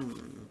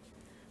Karanam.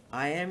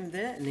 I am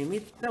the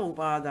Nimitta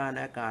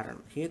Upadana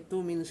Karanam.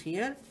 Hetu means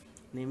here,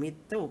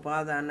 Nimitta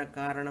Upadana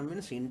Karanam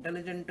means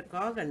intelligent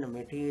cause and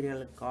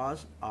material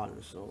cause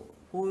also.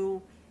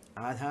 Who?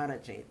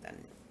 Adhara Chaitanya.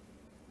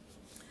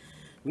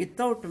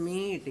 Without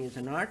me it is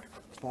not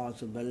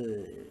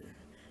possible.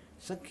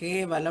 So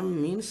Kevalam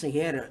means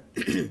here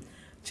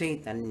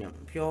Chaitanyam,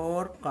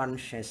 pure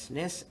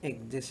consciousness,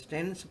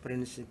 existence,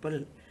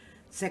 principle,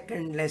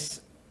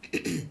 secondless.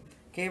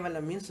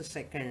 Kevala means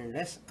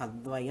secondless.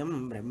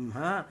 Advayam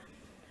Brahma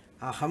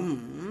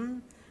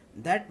Aham.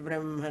 That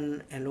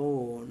Brahman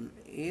alone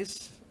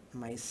is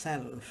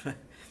myself.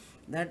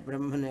 That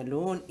Brahman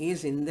alone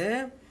is in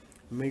the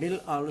middle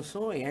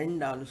also,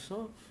 end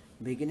also,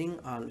 beginning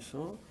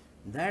also.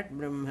 That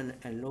Brahman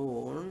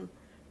alone,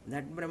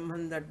 that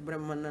Brahman,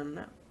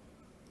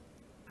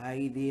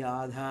 I, the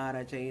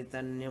Adhara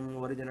Chaitanyam,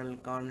 original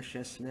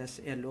consciousness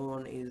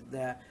alone is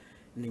the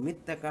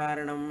Nimitta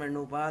Karanam and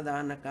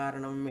Upadana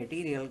Karanam,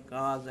 material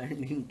cause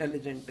and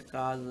intelligent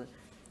cause.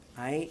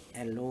 I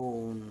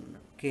alone.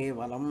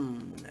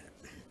 Kevalam.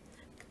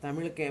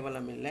 Tamil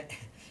Kevalam illa.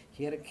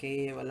 Here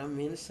Kevalam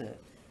means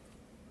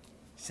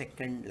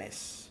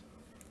secondless.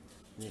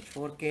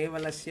 For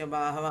Kevalasya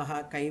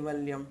Bahavaha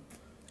Kaivalyam.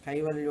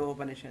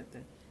 Kaivalyopanishad.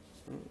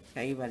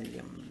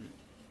 Kaivalyam.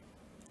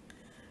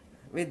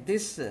 With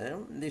this,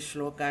 this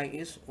shloka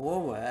is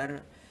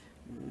over.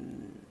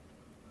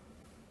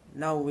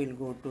 Now we'll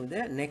go to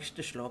the next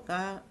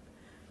shloka.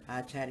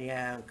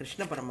 Acharya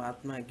Krishna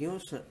Paramatma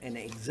gives an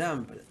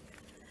example,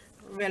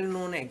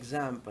 well-known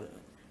example,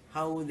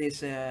 how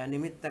this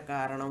Nimitta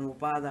Karanam,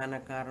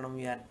 Upadana Karanam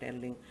we are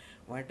telling.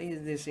 What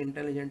is this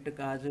intelligent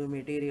cause,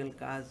 material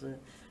cause?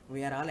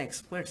 We are all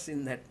experts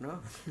in that, no?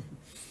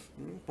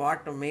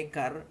 Pot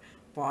maker,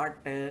 pot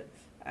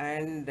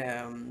and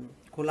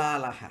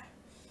kulalaha.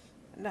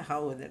 And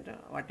how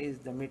that, what is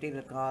the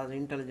material cause,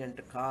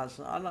 intelligent cause,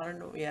 all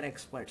around we are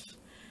experts.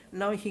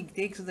 Now he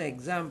takes the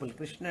example,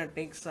 Krishna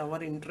takes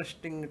our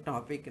interesting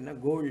topic in a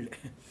gold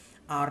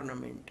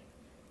ornament.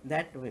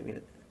 That we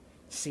will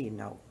see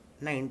now.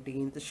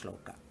 19th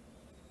shloka.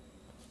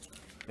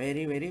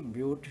 Very, very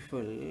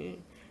beautiful.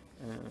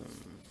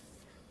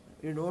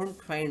 You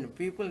don't find,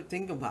 people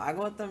think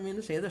Bhagavata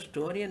means say the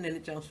story and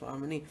Nenicham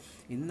Swamini.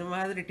 In the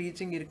Madri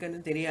teaching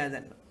irkanu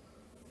theriyadana.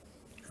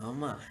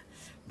 Amma,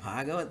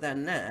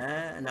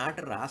 Bhagavatanna,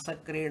 not Rasa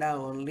Krida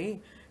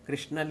only,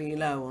 Krishna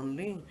Leela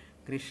only,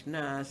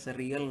 Krishna's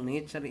real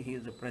nature he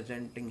is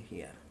presenting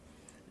here.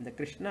 The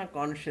Krishna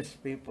conscious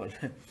people,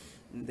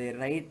 they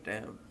write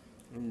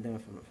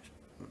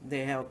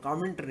they have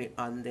commentary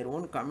on their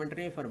own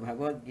commentary for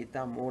Bhagavad Gita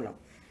Moolam,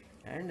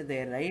 and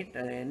they write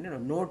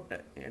note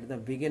at the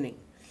beginning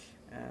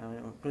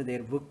to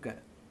their book.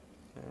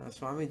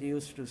 Swamiji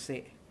used to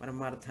say,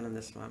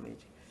 Paramarthananda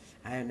Swamiji.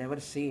 I have never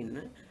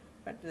seen,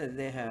 but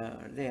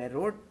they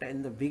wrote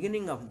in the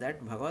beginning of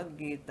that Bhagavad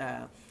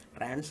Gita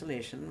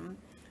translation,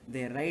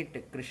 they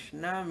write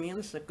Krishna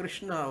means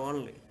Krishna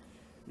only.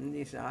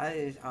 These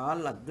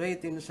all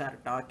Advaitins are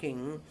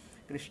talking,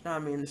 Krishna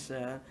means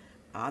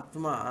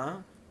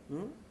Atma,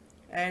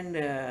 and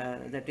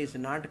that is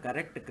not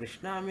correct.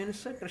 Krishna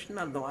means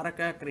Krishna,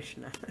 Dwaraka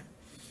Krishna.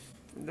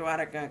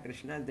 Dwaraka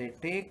Krishna, they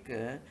take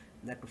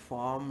that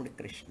formed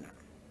Krishna.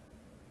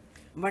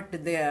 But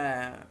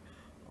the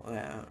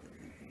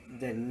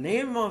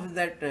name of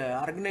that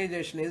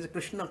organization is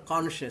Krishna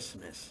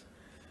consciousness.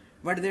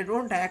 But they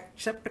don't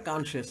accept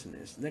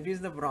consciousness. That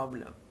is the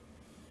problem.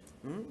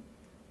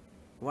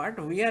 What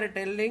we are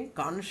telling,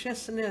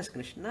 consciousness,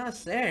 Krishna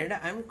said,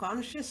 I am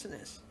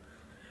consciousness.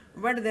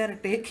 But they are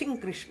taking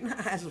Krishna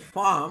as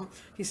form.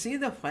 You see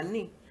the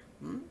funny.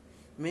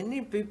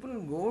 Many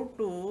people go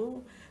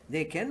to,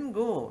 they can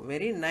go,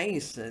 very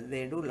nice.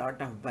 They do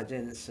lot of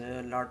bhajans,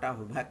 lot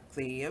of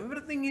bhakti,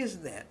 everything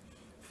is there.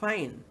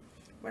 Fine.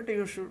 But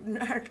you should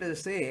not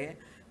say,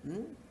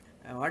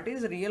 what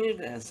is real?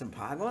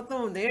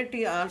 Bhagavatam,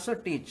 they also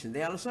teach.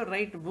 They also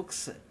write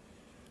books.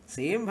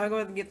 Same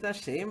Bhagavad Gita,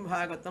 same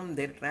Bhagavatam,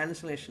 their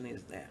translation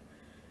is there.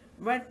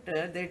 But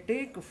they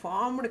take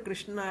formed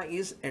Krishna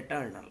is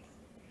eternal.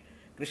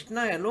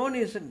 Krishna alone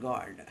is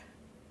God.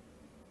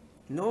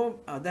 No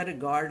other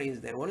God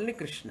is there, only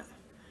Krishna.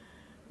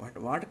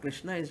 What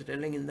Krishna is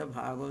telling in the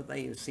Bhagavata,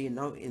 you see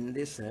now in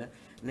this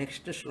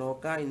next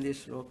shloka, in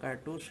this shloka,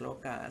 2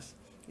 slokas,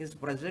 is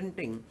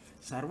presenting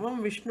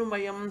Sarvam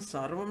Vishnumayam,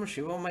 Sarvam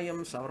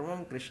Shivamayam,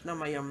 Sarvam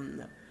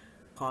Krishnamayam,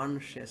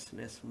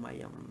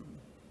 consciousness-mayam.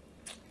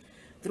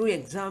 Through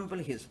example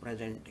he is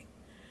presenting.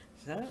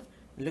 So,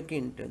 look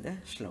into the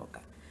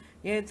shloka.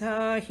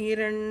 Yatha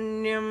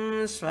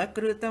hiranyam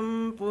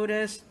swakrutam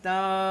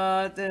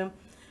purastat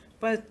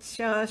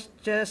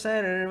patyascha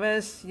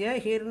sarvasya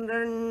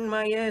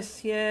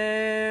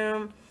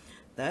hiranmayasya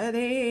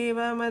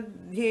tadeva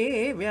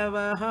madhye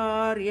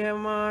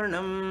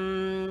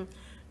vyavaharyamanam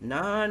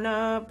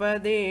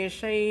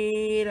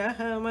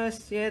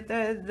nanapadeshairahamasya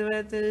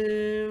tadvat.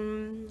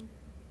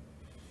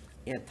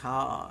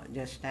 Yatha,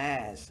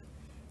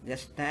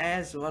 just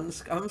as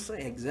once comes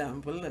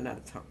example and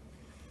artham.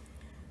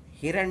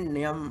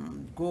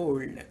 Hiranyam,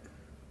 gold.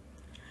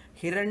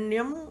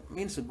 Hiranyam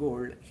means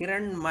gold.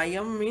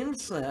 Hiranmayam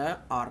means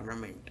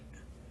ornament.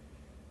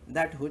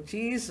 That which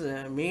is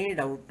made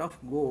out of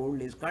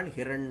gold is called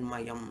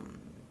Hiranmayam.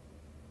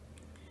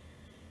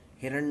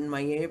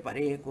 Hiranmaye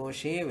pare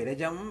koshe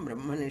virajam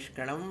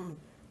brahmanishkalam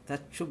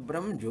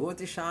tachubram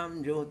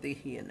jyotisham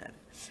jyotihi.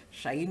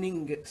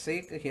 Shining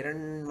sake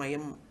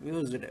Hiranmayam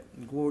used,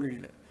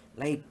 gold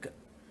like.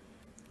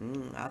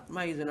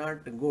 Atma is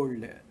not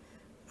gold.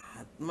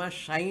 Atma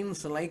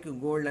shines like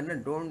gold,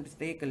 and don't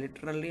take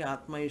literally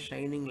Atma is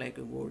shining like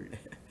gold.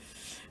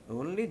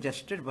 Only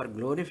just for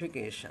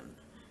glorification.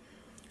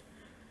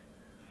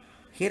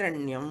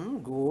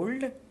 Hiranyam,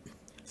 gold,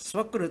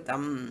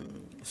 swakrutam,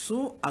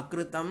 su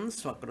akrutam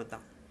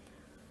swakrutam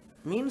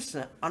means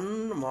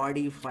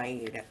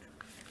unmodified.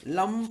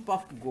 Lump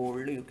of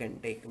gold you can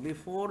take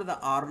before the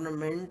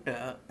ornament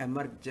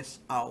emerges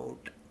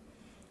out.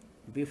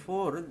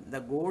 Before the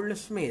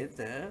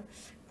goldsmith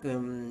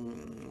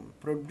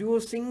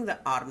producing the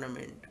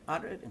ornament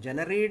or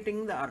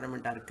generating the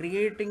ornament or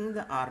creating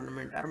the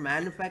ornament or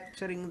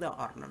manufacturing the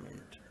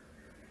ornament,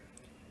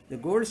 the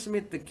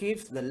goldsmith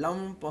keeps the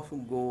lump of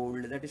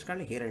gold, that is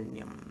called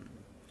hiranyam.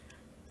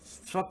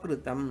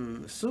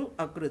 Swakrutam, su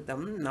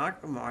akrutam,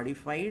 not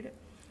modified,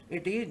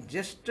 it is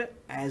just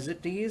as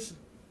it is.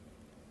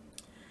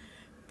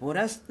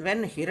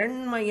 When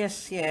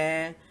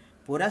hiranmayasya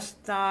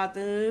purastat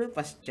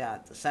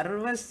paschat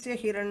sarvasya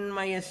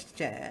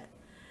hiranmayascha,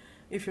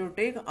 if you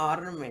take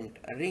ornament,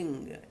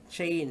 ring,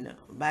 chain,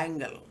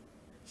 bangle,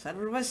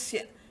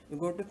 sarvasya, you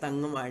go to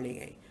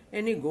Tangamaligai,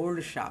 any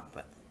gold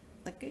shop.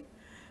 Okay?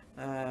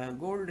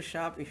 Gold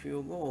shop, if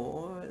you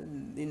go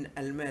in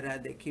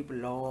Almera, they keep a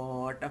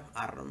lot of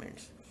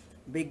ornaments.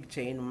 Big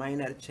chain,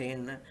 minor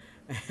chain,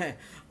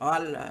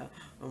 all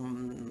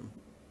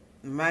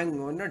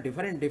mango, no,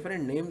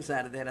 different names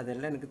are there.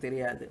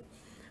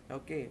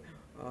 Okay.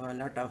 A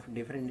lot of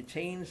different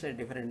chains,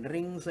 different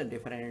rings,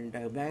 different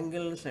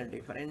bangles,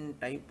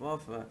 different type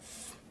of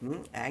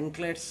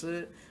anklets,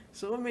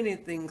 so many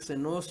things,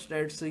 nose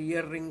studs,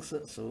 earrings,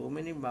 so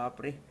many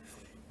bapre.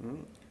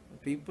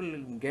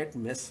 People get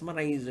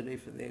mesmerized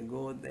if they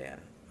go there.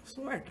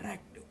 So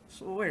attractive,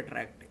 so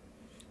attractive.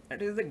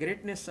 That is the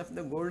greatness of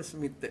the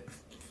goldsmith.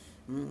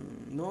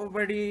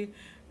 Nobody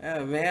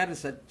wears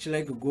such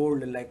like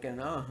gold, like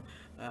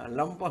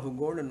lump of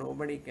gold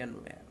nobody can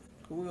wear.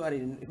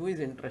 Who is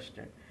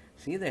interested?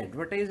 See, the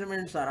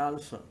advertisements are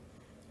also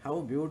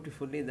how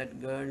beautifully that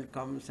girl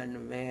comes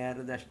and wear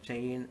the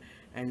chain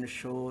and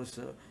shows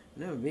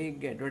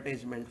big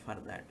advertisement for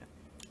that,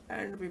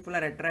 and people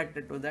are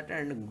attracted to that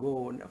and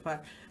go for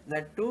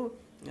that to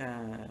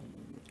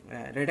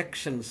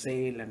reduction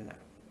sale and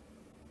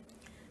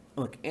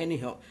okay.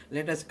 Anyhow,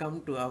 let us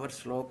come to our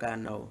sloka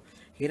now.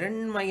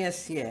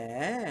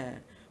 Hiranmayasya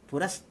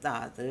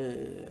purastat.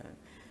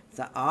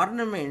 The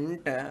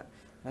ornament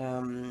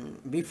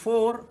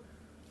before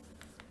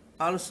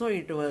also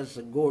it was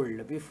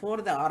gold.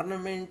 Before the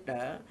ornament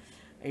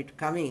it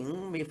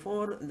coming,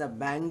 before the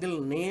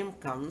bangle name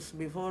comes,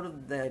 before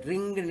the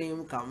ring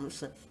name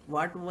comes,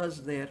 what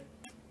was there?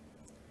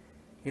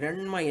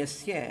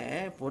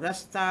 Hiranmayasya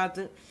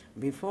purastat.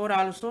 Before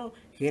also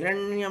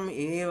Hiranyam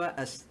eva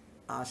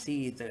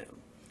asit.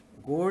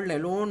 Gold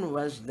alone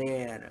was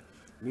there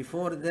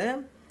before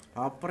the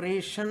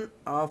operation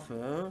of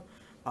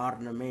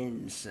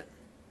ornaments.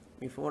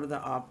 Before the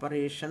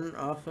operation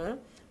of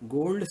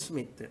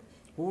goldsmith.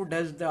 Who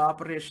does the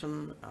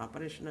operation?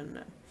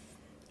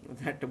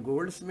 That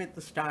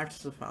goldsmith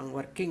starts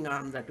working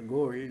on that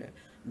gold.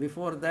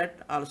 Before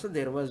that also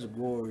there was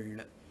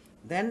gold.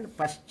 Then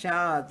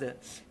paschat,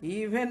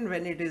 even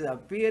when it is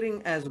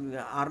appearing as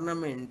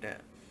ornament,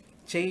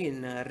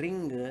 chain,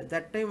 ring,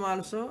 that time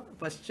also,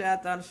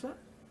 paschat also,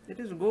 it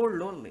is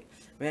gold only.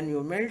 When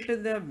you melt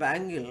the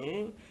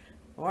bangle,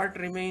 what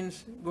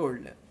remains?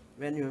 Gold.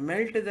 When you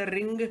melt the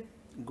ring,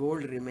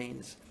 gold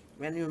remains.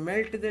 When you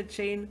melt the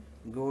chain,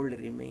 gold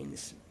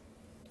remains.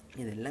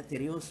 இதெல்லாம்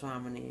தெரியும்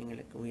சுவாமினி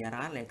எங்களுக்கு. We are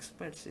all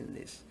experts in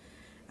this.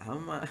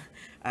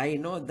 I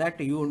know that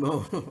you know.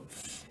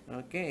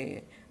 Okay,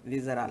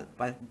 these are all.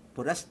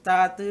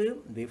 Purastat,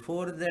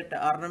 before that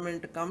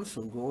ornament comes,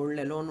 gold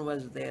alone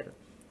was there.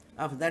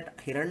 Of that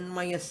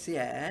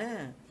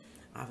Hiranmayasya,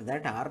 of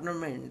that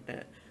ornament,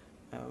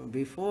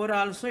 before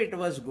also it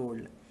was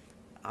gold.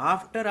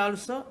 After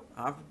also,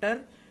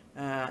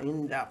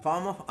 in the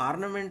form of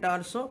ornament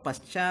also,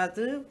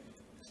 paschat,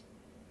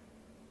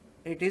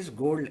 it is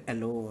gold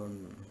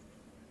alone.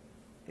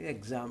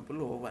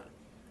 Example over.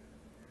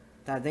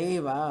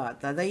 Tadaiva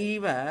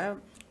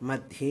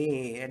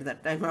madhye, at the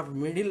time of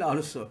middle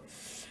also,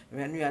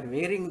 when we are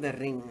wearing the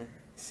ring,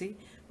 see,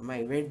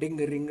 my wedding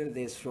ring,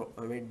 they show,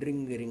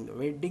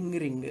 wedding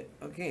ring,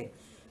 okay,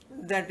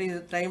 that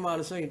is time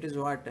also, it is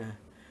what?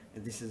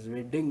 This is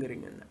wedding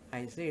ring, and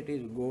I say it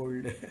is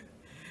gold.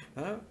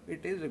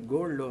 It is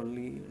gold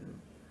only.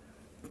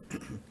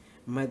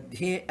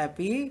 Madhye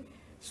api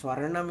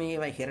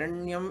swarnameva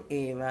hiranyam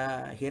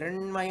eva.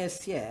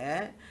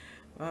 Hiranmayasya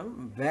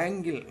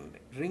bangle,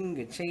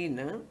 ring,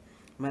 chain,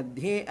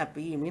 madhye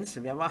api means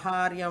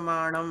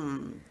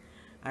vyavaharyamanam.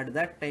 At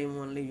that time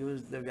only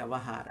use the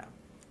vyavahara.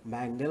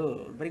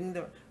 Bangle, bring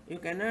the, you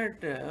cannot,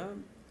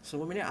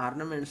 so many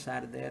ornaments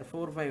are there,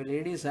 4 or 5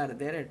 ladies are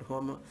there at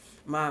home,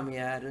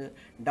 mamiyar,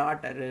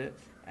 daughter,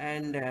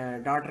 and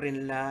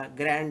daughter-in-law,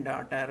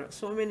 granddaughter,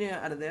 so many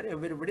are there,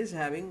 everybody is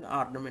having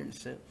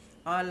ornaments,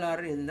 all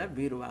are in the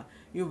birva.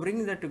 You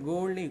bring that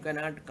gold, you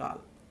cannot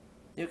call,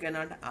 you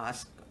cannot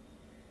ask.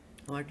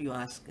 What you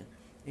ask?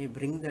 You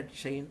bring that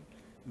chain,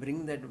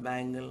 bring that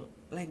bangle,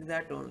 like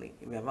that only.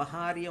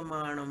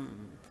 Vyavaharyamanam.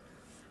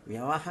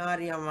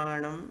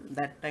 Vyavaharyamanam,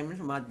 that time is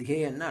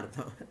madhye and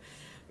artham.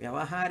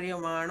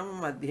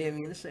 Vyavaharyamanam, madhye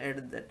means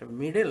at that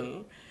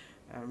middle.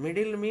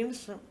 Middle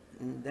means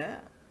the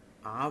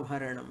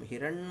abharanam.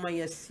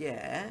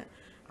 Hiranmayasya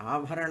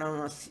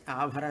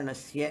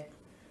abharanasya.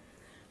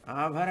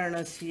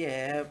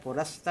 Abharanasya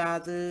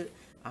purastat,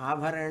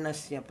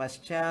 abharanasya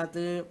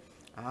paschat,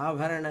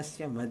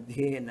 abharanasya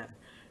madhyena.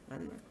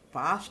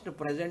 Past,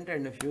 present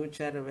and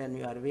future, when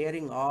you are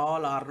wearing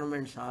all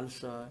ornaments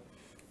also,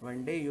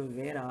 one day you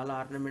wear all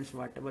ornaments,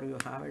 whatever you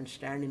have, and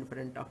stand in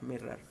front of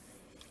mirror.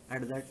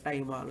 At that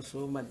time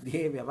also,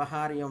 madhye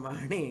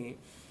vyavaharyamane,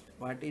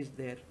 what is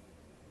there?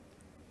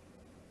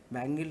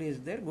 Bangle is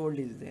there, gold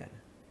is there.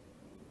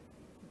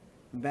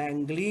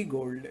 Bangly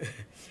gold,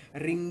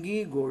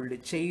 ringy gold,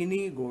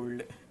 chainy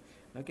gold.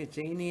 Okay,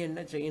 chainy and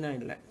chaina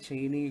illa,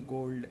 chainy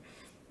gold.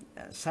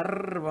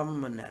 Sarvam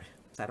manar.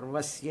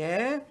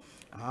 Sarvasya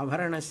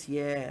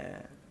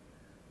abharanasya.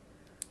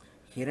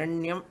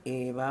 Hiranyam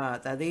eva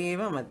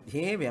tadeva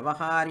madhye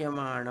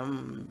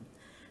vyavaharyamanam.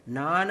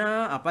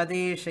 Nana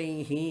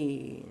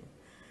apadeshaihi.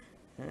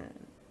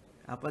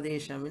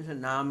 Apadesha means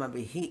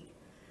namabihi.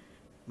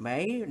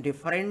 By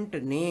different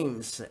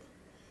names.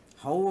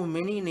 How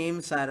many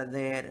names are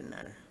there?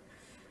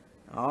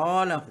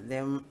 All of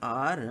them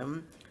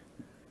are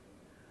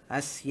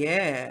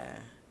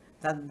asya.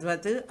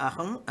 Tadvat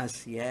aham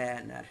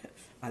asya.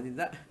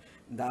 Adida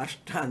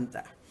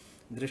dashtanta.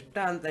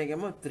 Drishtanta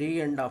gemo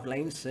 3.5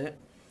 lines.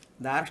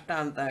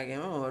 Dashtanta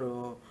gemo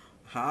or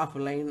half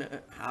line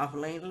half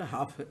line or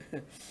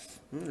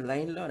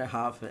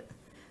half.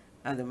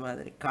 Adu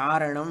madri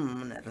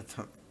karanam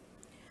artham.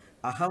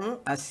 Aham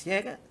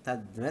asya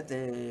tadvat.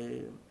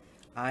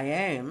 I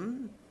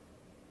am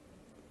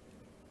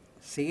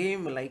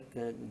Same like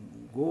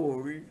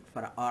gold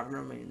for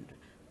ornament.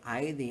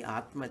 I, the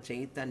Atma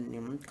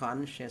Chaitanyam,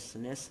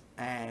 consciousness,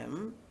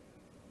 am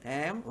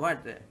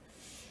what?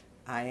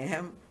 I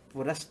am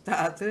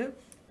Purastat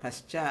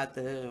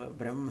Paschat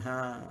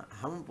Brahma.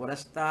 Ham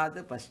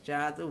Purastat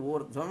Paschat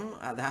Urdhvam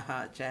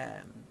Adha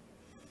Cha.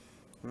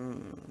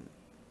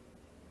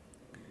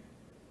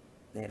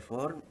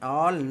 Therefore,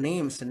 all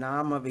names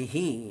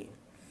Namavihi,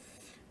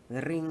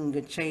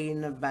 ring,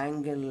 chain,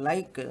 bangle,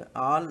 like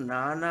all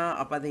Nana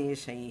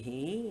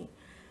Apadeshaihi.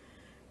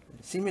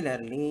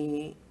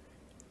 Similarly,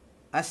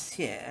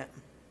 Asya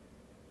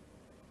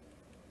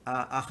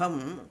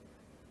Aham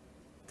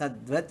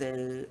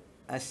Tadvat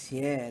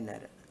Asya.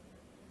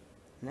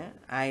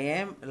 I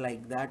am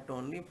like that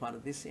only for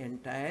this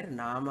entire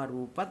Nama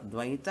Rupa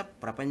Dvaita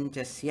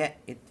Prapanchasya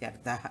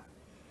ityartha.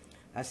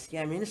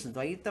 Asya means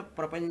Dvaita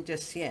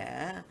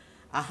Prapanchasya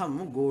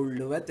Aham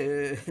Goldvat.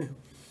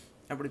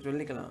 அப்படி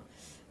சொல்லிக்கலாம்.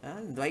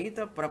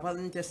 Dvaita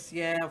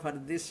Prapanchasya, for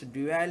this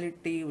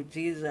duality which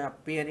is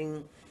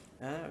appearing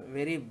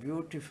very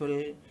beautiful,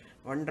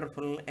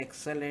 wonderful,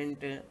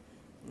 excellent,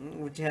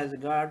 which has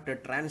got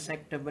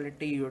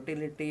transactability,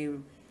 utility,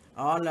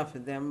 all of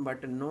them,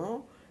 but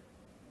no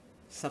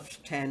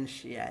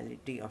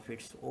substantiality of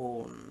its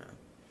own.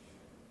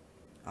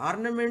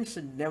 Ornaments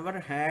never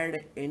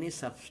had any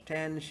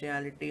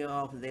substantiality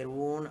of their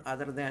own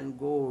other than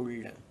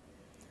gold.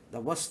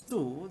 The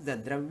vastu, the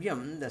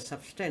dravyam, the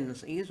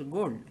substance is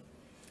gold.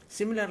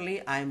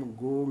 Similarly, I am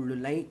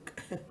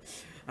gold-like.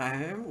 I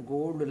am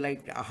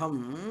gold-like.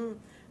 Aham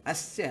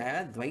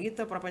asya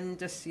dvaita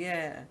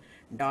prapanchasya,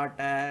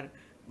 daughter,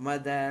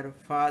 mother,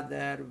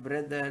 father,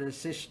 brother,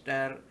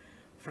 sister,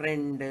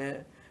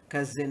 friend,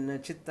 cousin,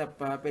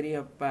 chittappa,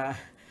 periyappa,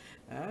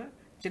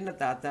 chinna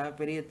tata,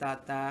 periya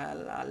tata,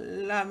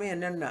 allame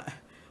enna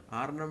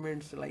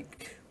ornaments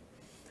like.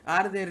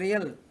 Are they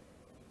real?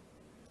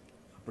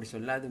 அப்படி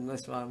சொல்லாதுங்க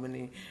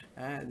Swamini.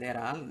 They are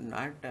all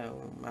not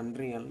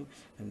unreal.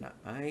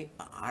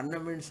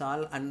 Ornaments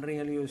all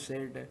unreal, you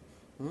said.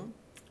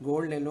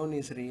 Gold alone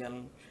is real.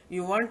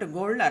 You want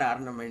gold or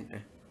ornament?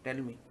 Tell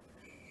me.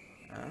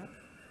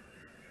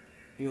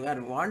 You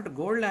want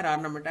gold or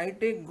ornament? I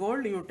take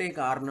gold, you take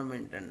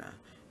ornament.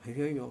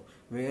 Ayyo,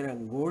 where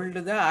gold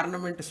the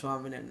ornament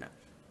Swamini.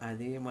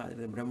 Adhe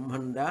madri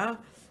Brahman da,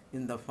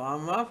 in the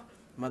form of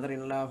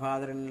mother-in-law,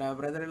 father-in-law,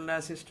 brother-in-law,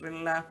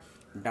 sister-in-law,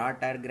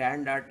 daughter,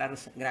 granddaughter,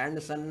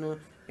 grandson,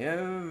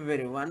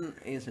 everyone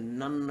is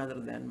none other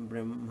than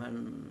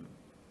Brahman.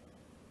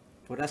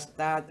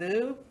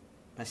 Purastat,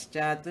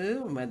 Paschat,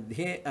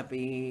 Madhye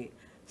api,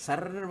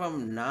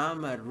 Sarvam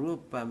Nama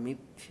Rupa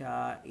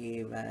Mithya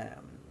eva.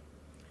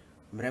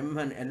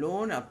 Brahman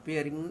alone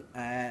appearing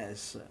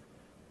as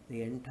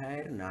the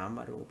entire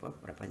Nama Rupa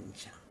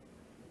Prapancha.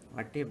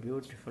 What a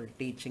beautiful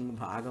teaching,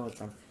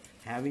 Bhagavatam.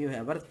 Have you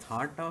ever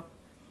thought of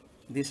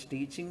this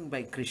teaching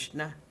by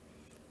Krishna?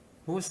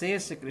 Who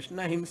says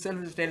Krishna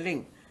himself is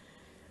telling,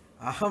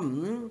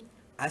 Aham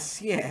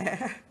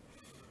asya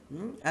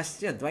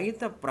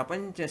dvaita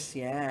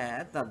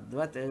prapanchasya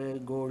tadvat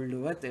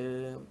goldvat.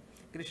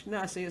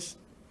 Krishna says,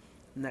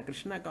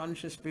 Krishna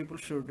conscious people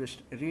should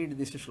read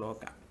this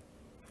shloka.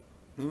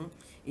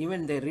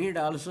 Even they read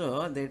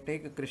also, they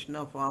take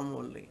Krishna form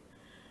only.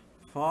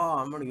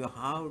 Form, you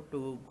have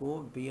to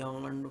go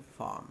beyond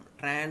form,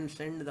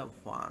 transcend the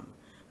form.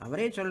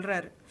 Avare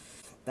solrar,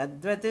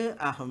 tadvat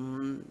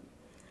aham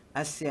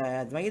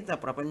asya dvaita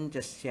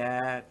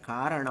prapanchasya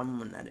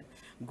karanam.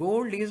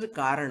 Gold is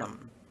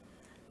karanam.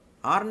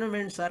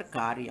 Ornaments are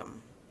karyam,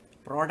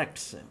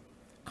 products.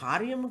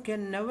 Karyam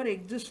can never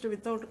exist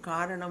without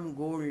karanam,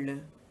 gold.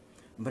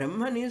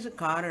 Brahman is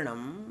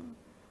karanam.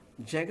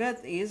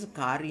 Jagat is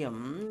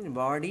karyam.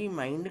 Body,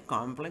 mind,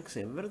 complex,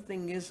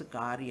 everything is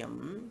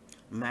karyam.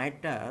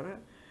 Matter,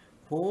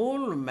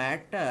 whole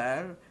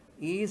matter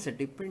is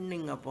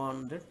depending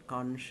upon that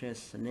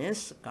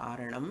consciousness,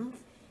 karanam.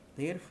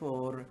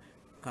 Therefore,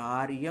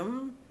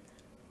 karyam,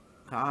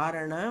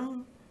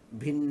 karanam,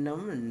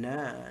 bhinnam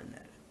na.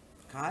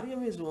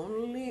 Karyam is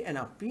only an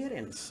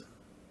appearance.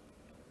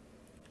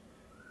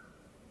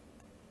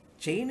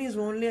 Chain is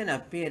only an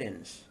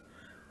appearance.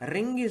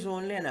 Ring is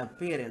only an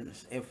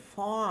appearance, a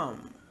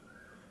form,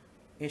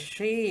 a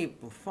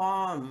shape,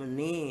 form,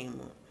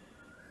 name.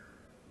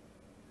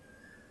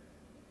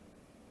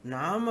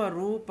 Nama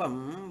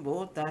Rupam,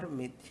 both are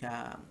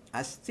mithya.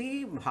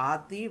 Asti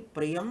bhati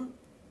priyam,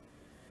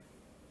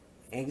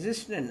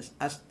 existence.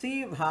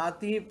 Asti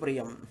bhati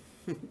priyam.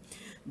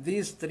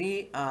 These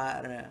three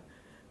are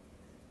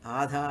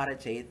Adhara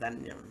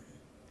Chaitanyam.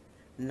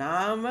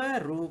 Nama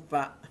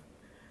Rupa,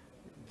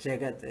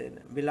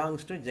 Jagat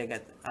belongs to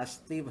Jagat.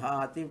 Asti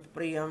bhati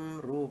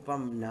priyam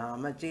rupam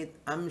nama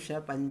chit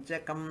amsha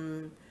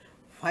panchakam.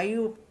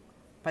 Five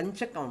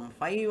panchakam,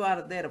 five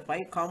are there,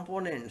 five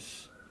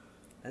components.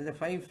 And the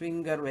five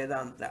finger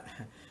Vedanta.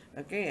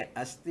 Okay,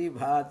 asti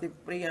bhati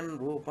priyam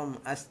rupam,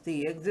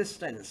 asti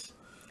existence,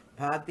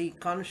 bhati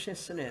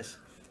consciousness,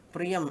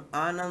 priyam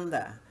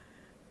ananda.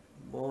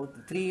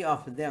 Both three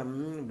of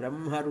them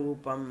Brahma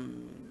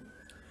Rupam.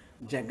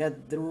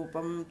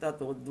 Jagadrupam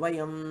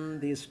tatodvayam.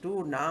 These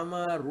two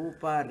nama,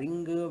 rupa,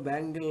 ring,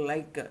 bangle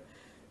like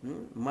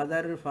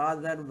mother,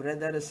 father,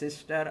 brother,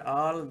 sister,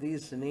 all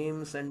these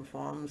names and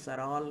forms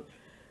are all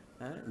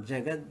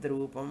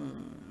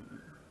Jagadrupam.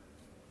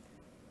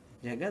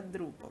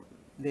 Jagadrupam.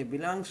 They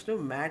belongs to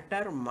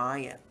matter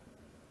Maya.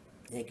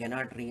 They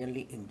cannot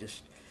really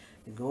exist.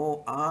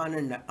 Go on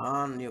and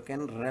on. You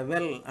can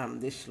revel on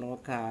this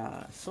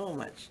sloka so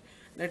much.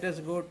 Let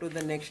us go to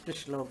the next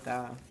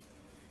sloka.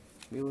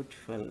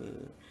 Beautiful.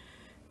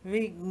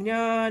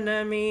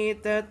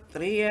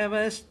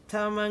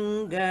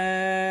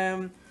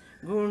 Vijnanametattriyavasthamanga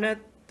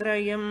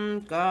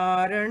gunatrayam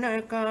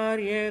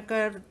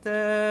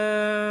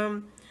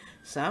karanakaryakarta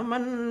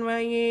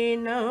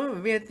samanvayena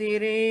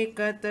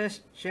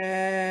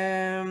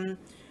vyatirekatascha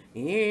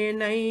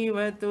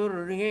yenaiva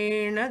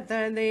turyena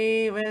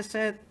tadeva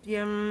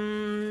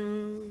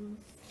satyam.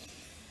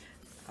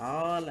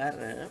 All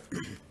are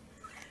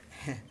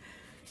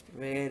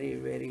very,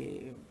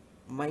 very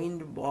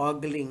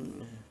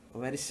mind-boggling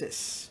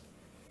verses.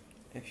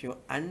 If you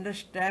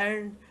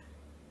understand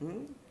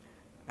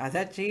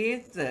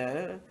Adachit,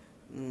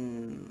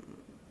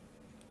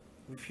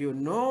 if you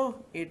know,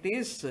 it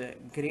is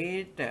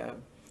great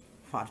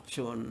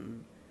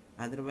fortune.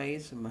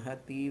 Otherwise,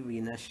 mahati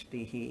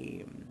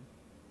vinashtihi.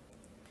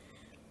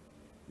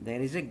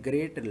 There is a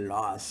great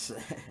loss.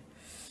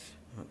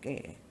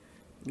 Okay.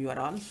 You are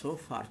all so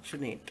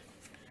fortunate.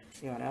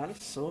 You are all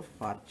so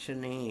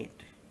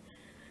fortunate.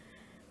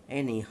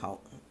 Anyhow,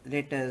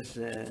 let us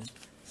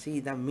see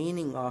the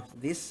meaning of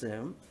this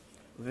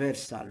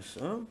verse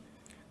also.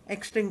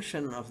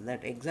 Extension of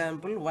that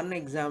example, one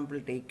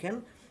example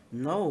taken.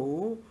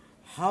 Now,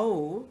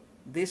 how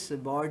this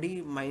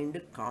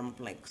body-mind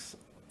complex,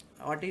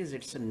 what is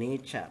its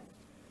nature?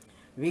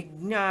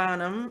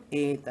 Vijnanam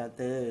etat.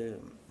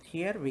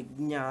 Here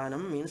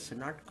Vijnanam means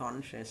not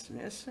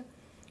consciousness.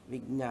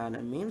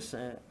 Vijnanam means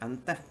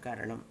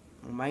antahkaranam,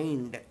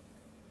 mind.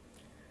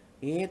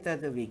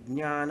 Etat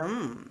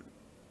Vijnanam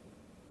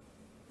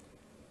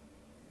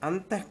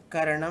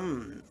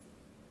antahkaranam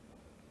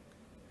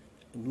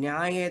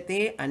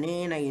jnayate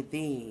anena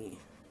iti.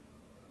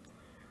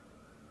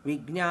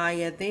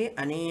 Vijnayate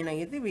anena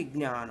iti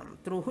Vijnanam,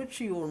 through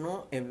which you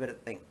know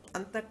everything.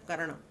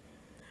 Antahkaranam,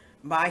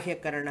 bahya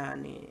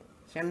karanani,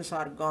 sense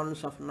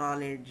organs of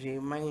knowledge,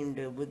 mind,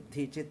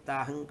 buddhi,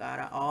 chitta,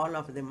 ahankara, all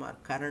of them are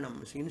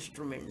karanams,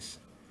 instruments.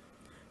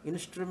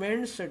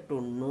 Instruments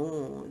to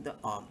know the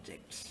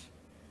objects.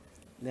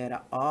 They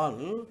are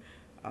all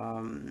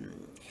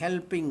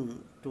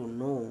helping to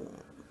know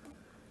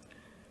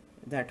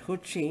that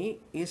which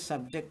is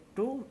subject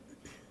to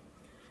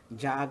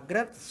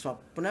Jagrat,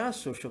 Swapna,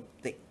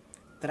 Sushupti.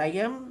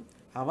 Trayam,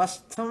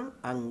 Avastham,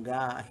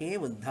 Anga. He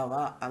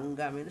Uddhava.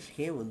 Anga means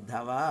He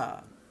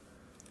Uddhava.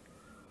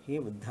 He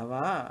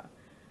Uddhava.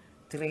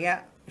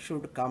 Traya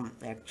should come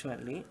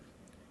actually.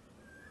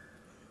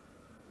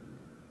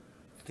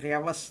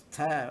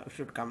 Triyavastha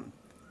should come.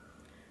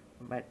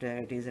 But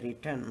it is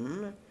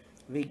written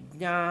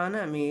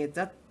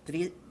Vijnanametat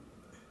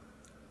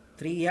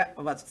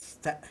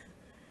Triyavastha.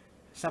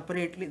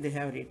 Separately they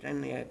have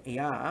written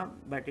yeah,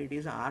 but it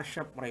is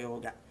Arsha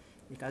Prayoga,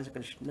 because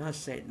Krishna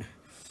said,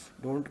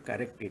 don't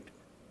correct it.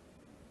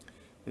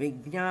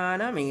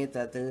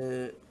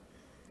 Vijnanametat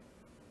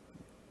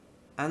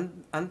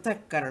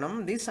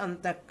antakaranam. This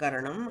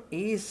antakaranam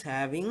is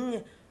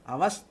having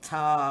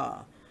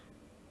avastha,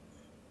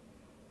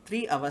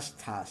 three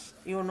avasthas.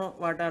 You know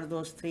what are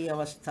those three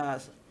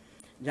avasthas?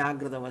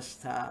 Jagrata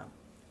avastha,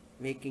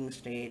 waking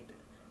state;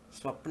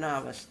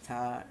 Swapna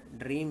avastha,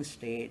 dream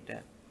state;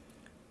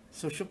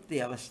 Sushupti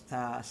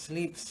avastha,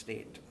 sleep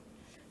state.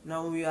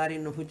 Now we are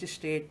in which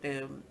state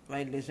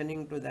while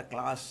listening to the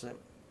class?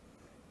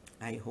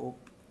 I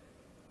hope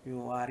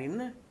you are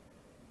in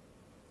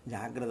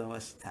Jagrata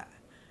avastha.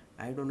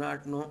 I do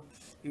not know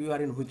you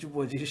are in which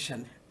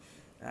position.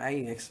 I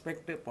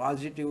expect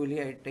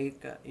positively, I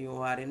take you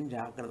are in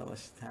Jagrata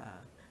avastha.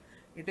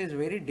 It is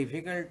very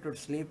difficult to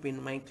sleep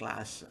in my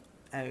class.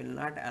 I will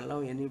not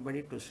allow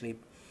anybody to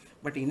sleep.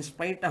 But in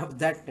spite of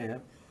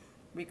that,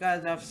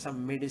 because of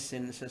some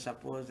medicines,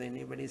 suppose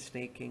anybody is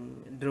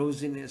taking,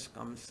 drowsiness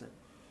comes,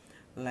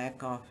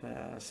 lack of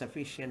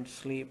sufficient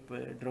sleep,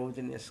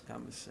 drowsiness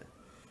comes.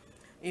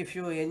 If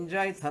you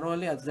enjoy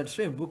thoroughly, that's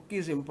why book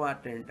is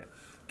important.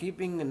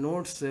 Keeping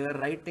notes,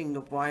 writing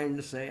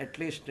points, at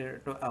least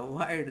to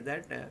avoid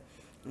that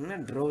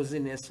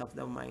drowsiness of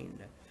the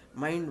mind.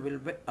 Mind will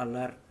be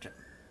alert.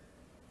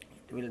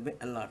 It will be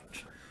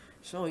alert.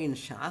 So in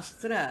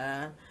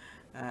Shastra,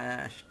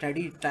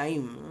 study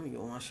time,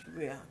 you must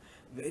be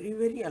very,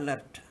 very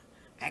alert.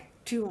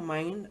 Active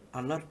mind,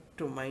 alert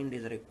mind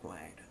is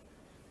required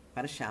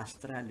for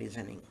Shastra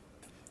listening.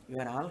 You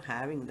are all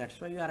having,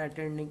 that's why you are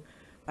attending.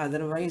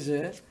 Otherwise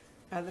the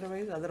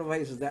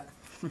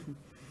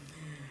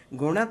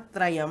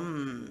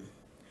Gunatrayam.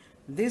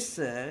 This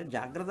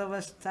Jagrata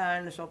avastha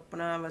and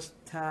Swapna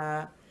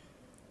avastha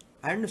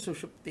and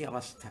Sushupti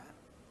avastha.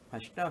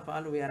 First of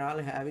all, we are all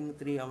having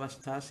three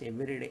avasthas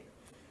every day.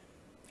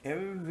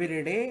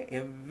 Every day,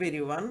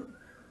 everyone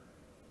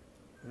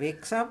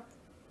wakes up,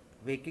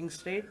 waking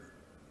state,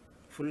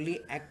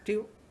 fully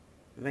active,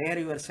 where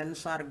your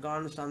sense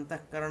organs,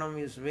 antakaranam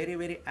is very,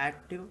 very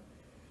active.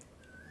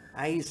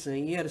 Eyes,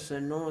 ears,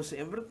 nose,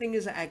 everything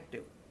is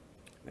active.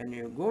 When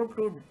you go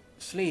to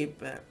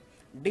sleep,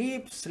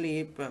 deep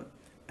sleep,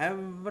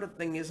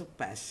 everything is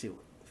passive,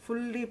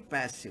 fully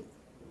passive.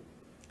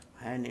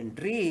 And in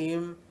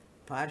dream,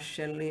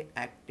 partially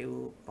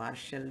active,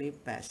 partially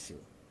passive.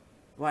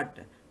 What?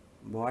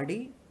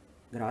 Body,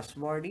 gross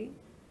body,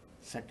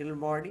 subtle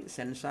body,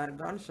 sense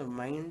organs,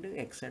 mind,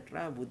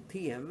 etc.,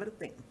 buddhi,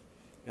 everything.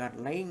 You are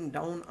lying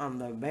down on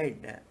the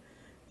bed.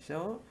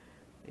 So,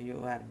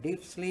 you are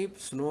deep sleep,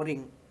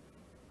 snoring,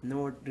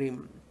 no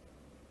dream,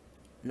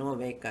 no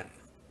waker.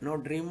 No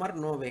dreamer,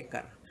 no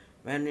waker.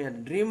 When a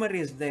dreamer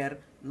is there,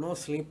 no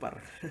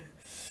sleeper,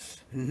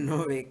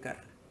 no waker.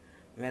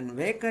 When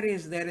waker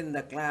is there in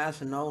the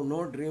class, now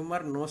no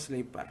dreamer, no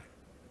sleeper.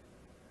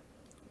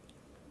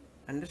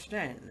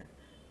 Understand?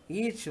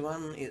 Each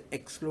one is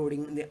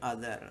excluding the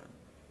other.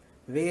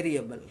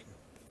 Variable.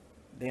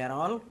 They are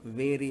all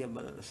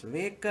variables.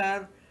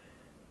 Waker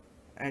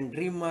and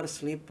dreamer,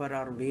 sleeper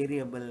are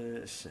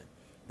variables.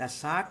 The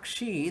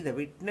Sakshi, the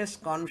witness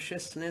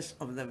consciousness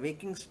of the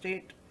waking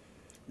state,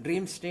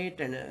 dream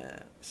state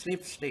and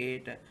sleep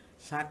state,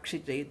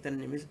 Sakshi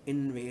Chaitanya is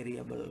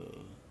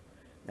invariable.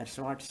 That's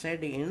what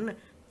said in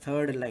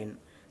third line.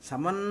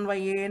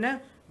 Samanvayena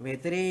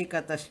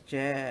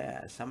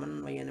Vyatirekatascha.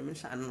 Samanvayena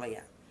means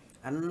Anvaya.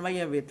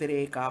 Anvaya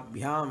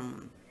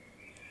Vyatirekabhyam.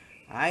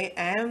 I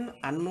am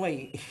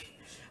Anvay.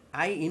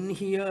 I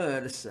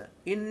inheres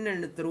in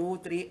and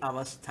through three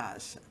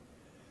avasthas.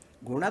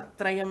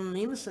 Gunatrayam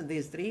means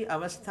these three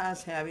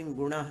avasthas having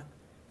guna,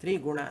 three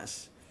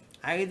gunas.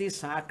 I, the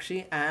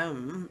Sakshi,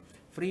 am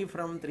free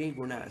from three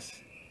gunas.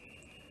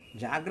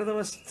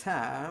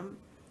 Jagradavastha,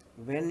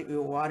 when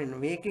you are in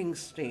waking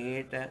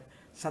state,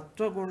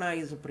 Sattva guna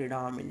is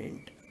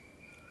predominant.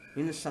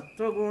 In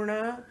Sattva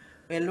guna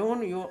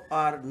alone you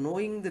are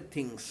knowing the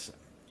things.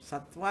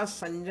 Sattva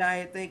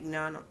sanjayate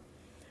jnanam.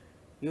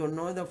 You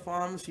know the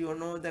forms, you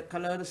know the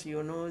colors,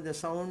 you know the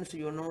sounds,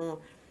 you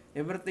know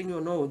everything,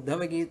 you know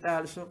Uddhava Gita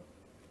also,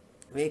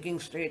 waking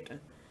state,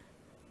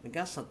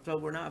 because Sattva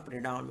guna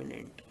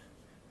predominant.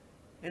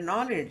 In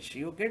knowledge,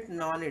 you get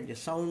knowledge,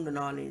 sound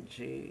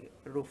knowledge,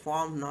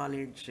 form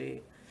knowledge,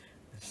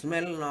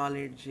 smell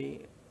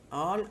knowledge,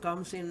 all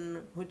comes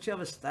in which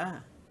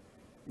avastha?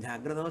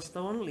 Jagradavastha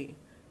only.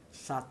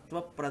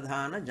 Sattva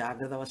pradhana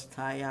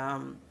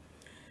Jagradavasthayam.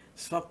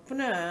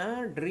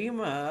 Swapna,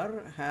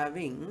 dreamer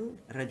having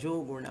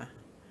rajoguna,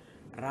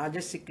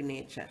 rajasic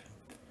nature.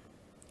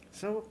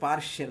 So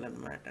partial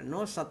matter.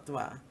 No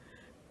sattva.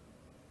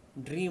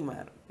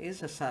 Dreamer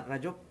is a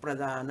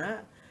rajopradhana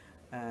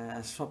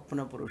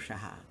swapna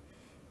purushaha.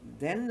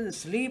 Then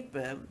sleep,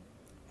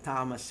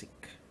 tamasic.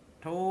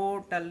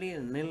 Totally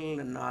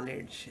nil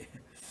knowledge.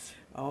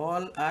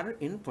 All are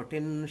in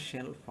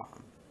potential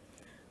form.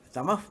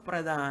 Tamah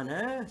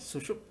pradhana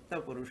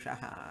sushupta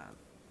purushaha.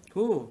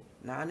 Who?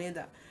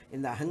 Naneda,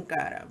 in the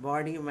ahankara,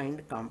 body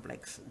mind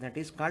complex. That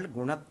is called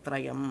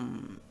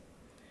gunatrayam.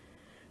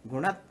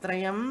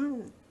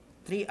 Gunatrayam,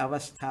 three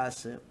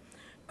avasthas.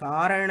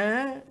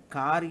 Karana,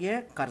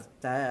 karya,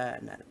 karta.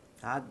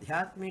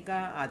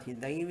 Adhyatmika,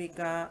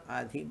 adhidaivika,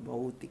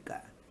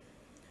 adhibhautika.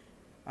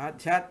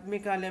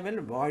 Adhyatmika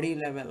level, body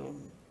level.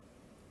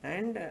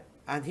 And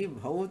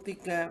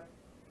adhibhautika,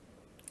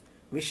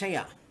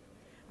 vishaya.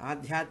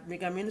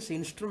 Adhyatmika means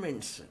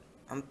instruments.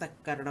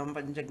 Antakaranam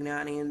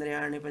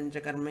panchajnanendriyani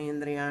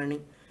panchakarmendriyani.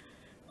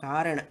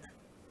 Karana.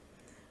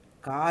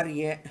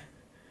 Karya.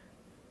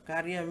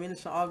 Karya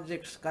means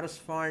objects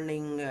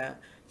corresponding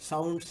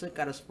sounds,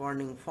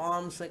 corresponding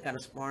forms,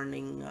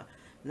 corresponding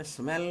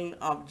smell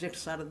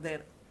objects are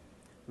there.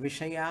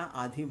 Vishaya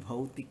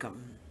adhibhautikam.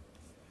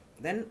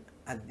 Then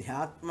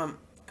adhyatmam,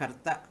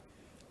 karta,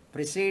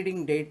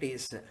 preceding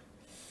deities.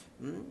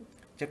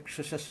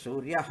 Chakshusha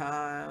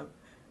suryaha.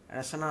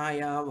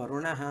 Rasanaya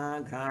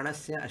varunaha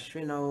granasya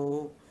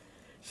ashvinau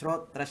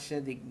shrotrasya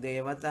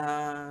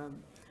digdevata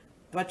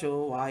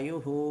tvacho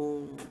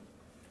vayuhu.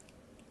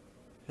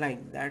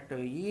 Like that,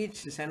 each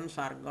sense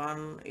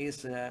organ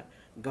is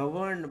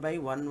governed by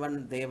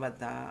one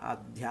devata,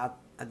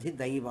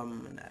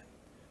 adhidaivam.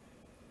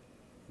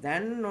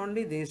 Then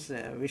only this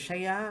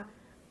Vishaya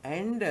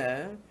and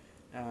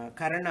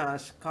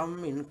Karanas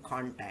come in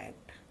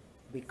contact.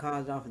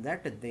 Because of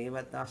that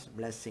devata's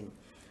blessing.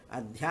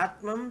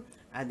 Adhyatmam,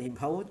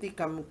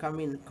 adhibhautikam come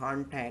in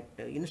contact.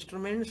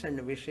 Instruments and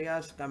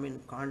Vishayas come in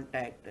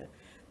contact.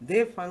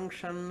 They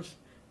functions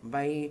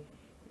by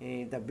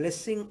the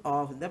blessing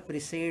of the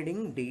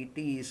preceding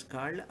deity is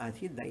called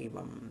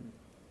Adhidaivam.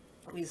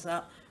 We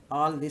saw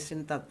all this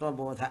in Tattva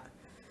Bodha.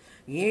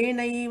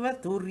 Yenaiva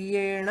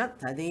turyena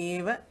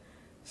tadeva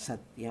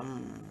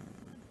satyam.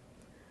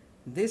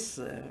 This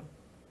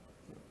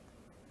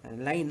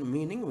line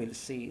meaning we'll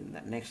see in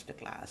the next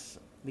class.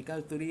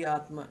 Because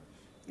Turiyatma,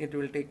 it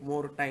will take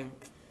more time.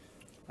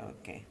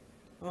 Okay.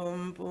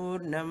 ॐ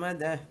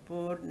पूर्णमदः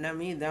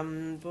पूर्णमिदं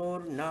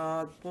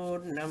पूर्णात्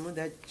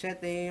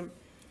पूर्णमुदच्यते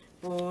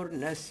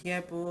पूर्णस्य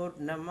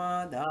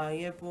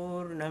पूर्णमादाय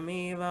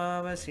पूर्णमेवावशिष्यते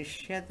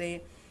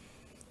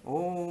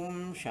ॐ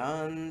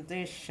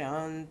शान्तिः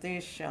शान्तिः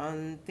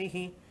शान्तिः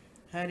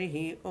हरिः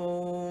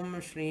ॐ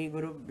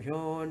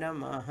श्रीगुरुभ्यो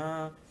नमः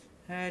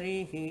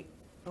हरिः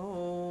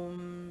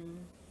ॐ।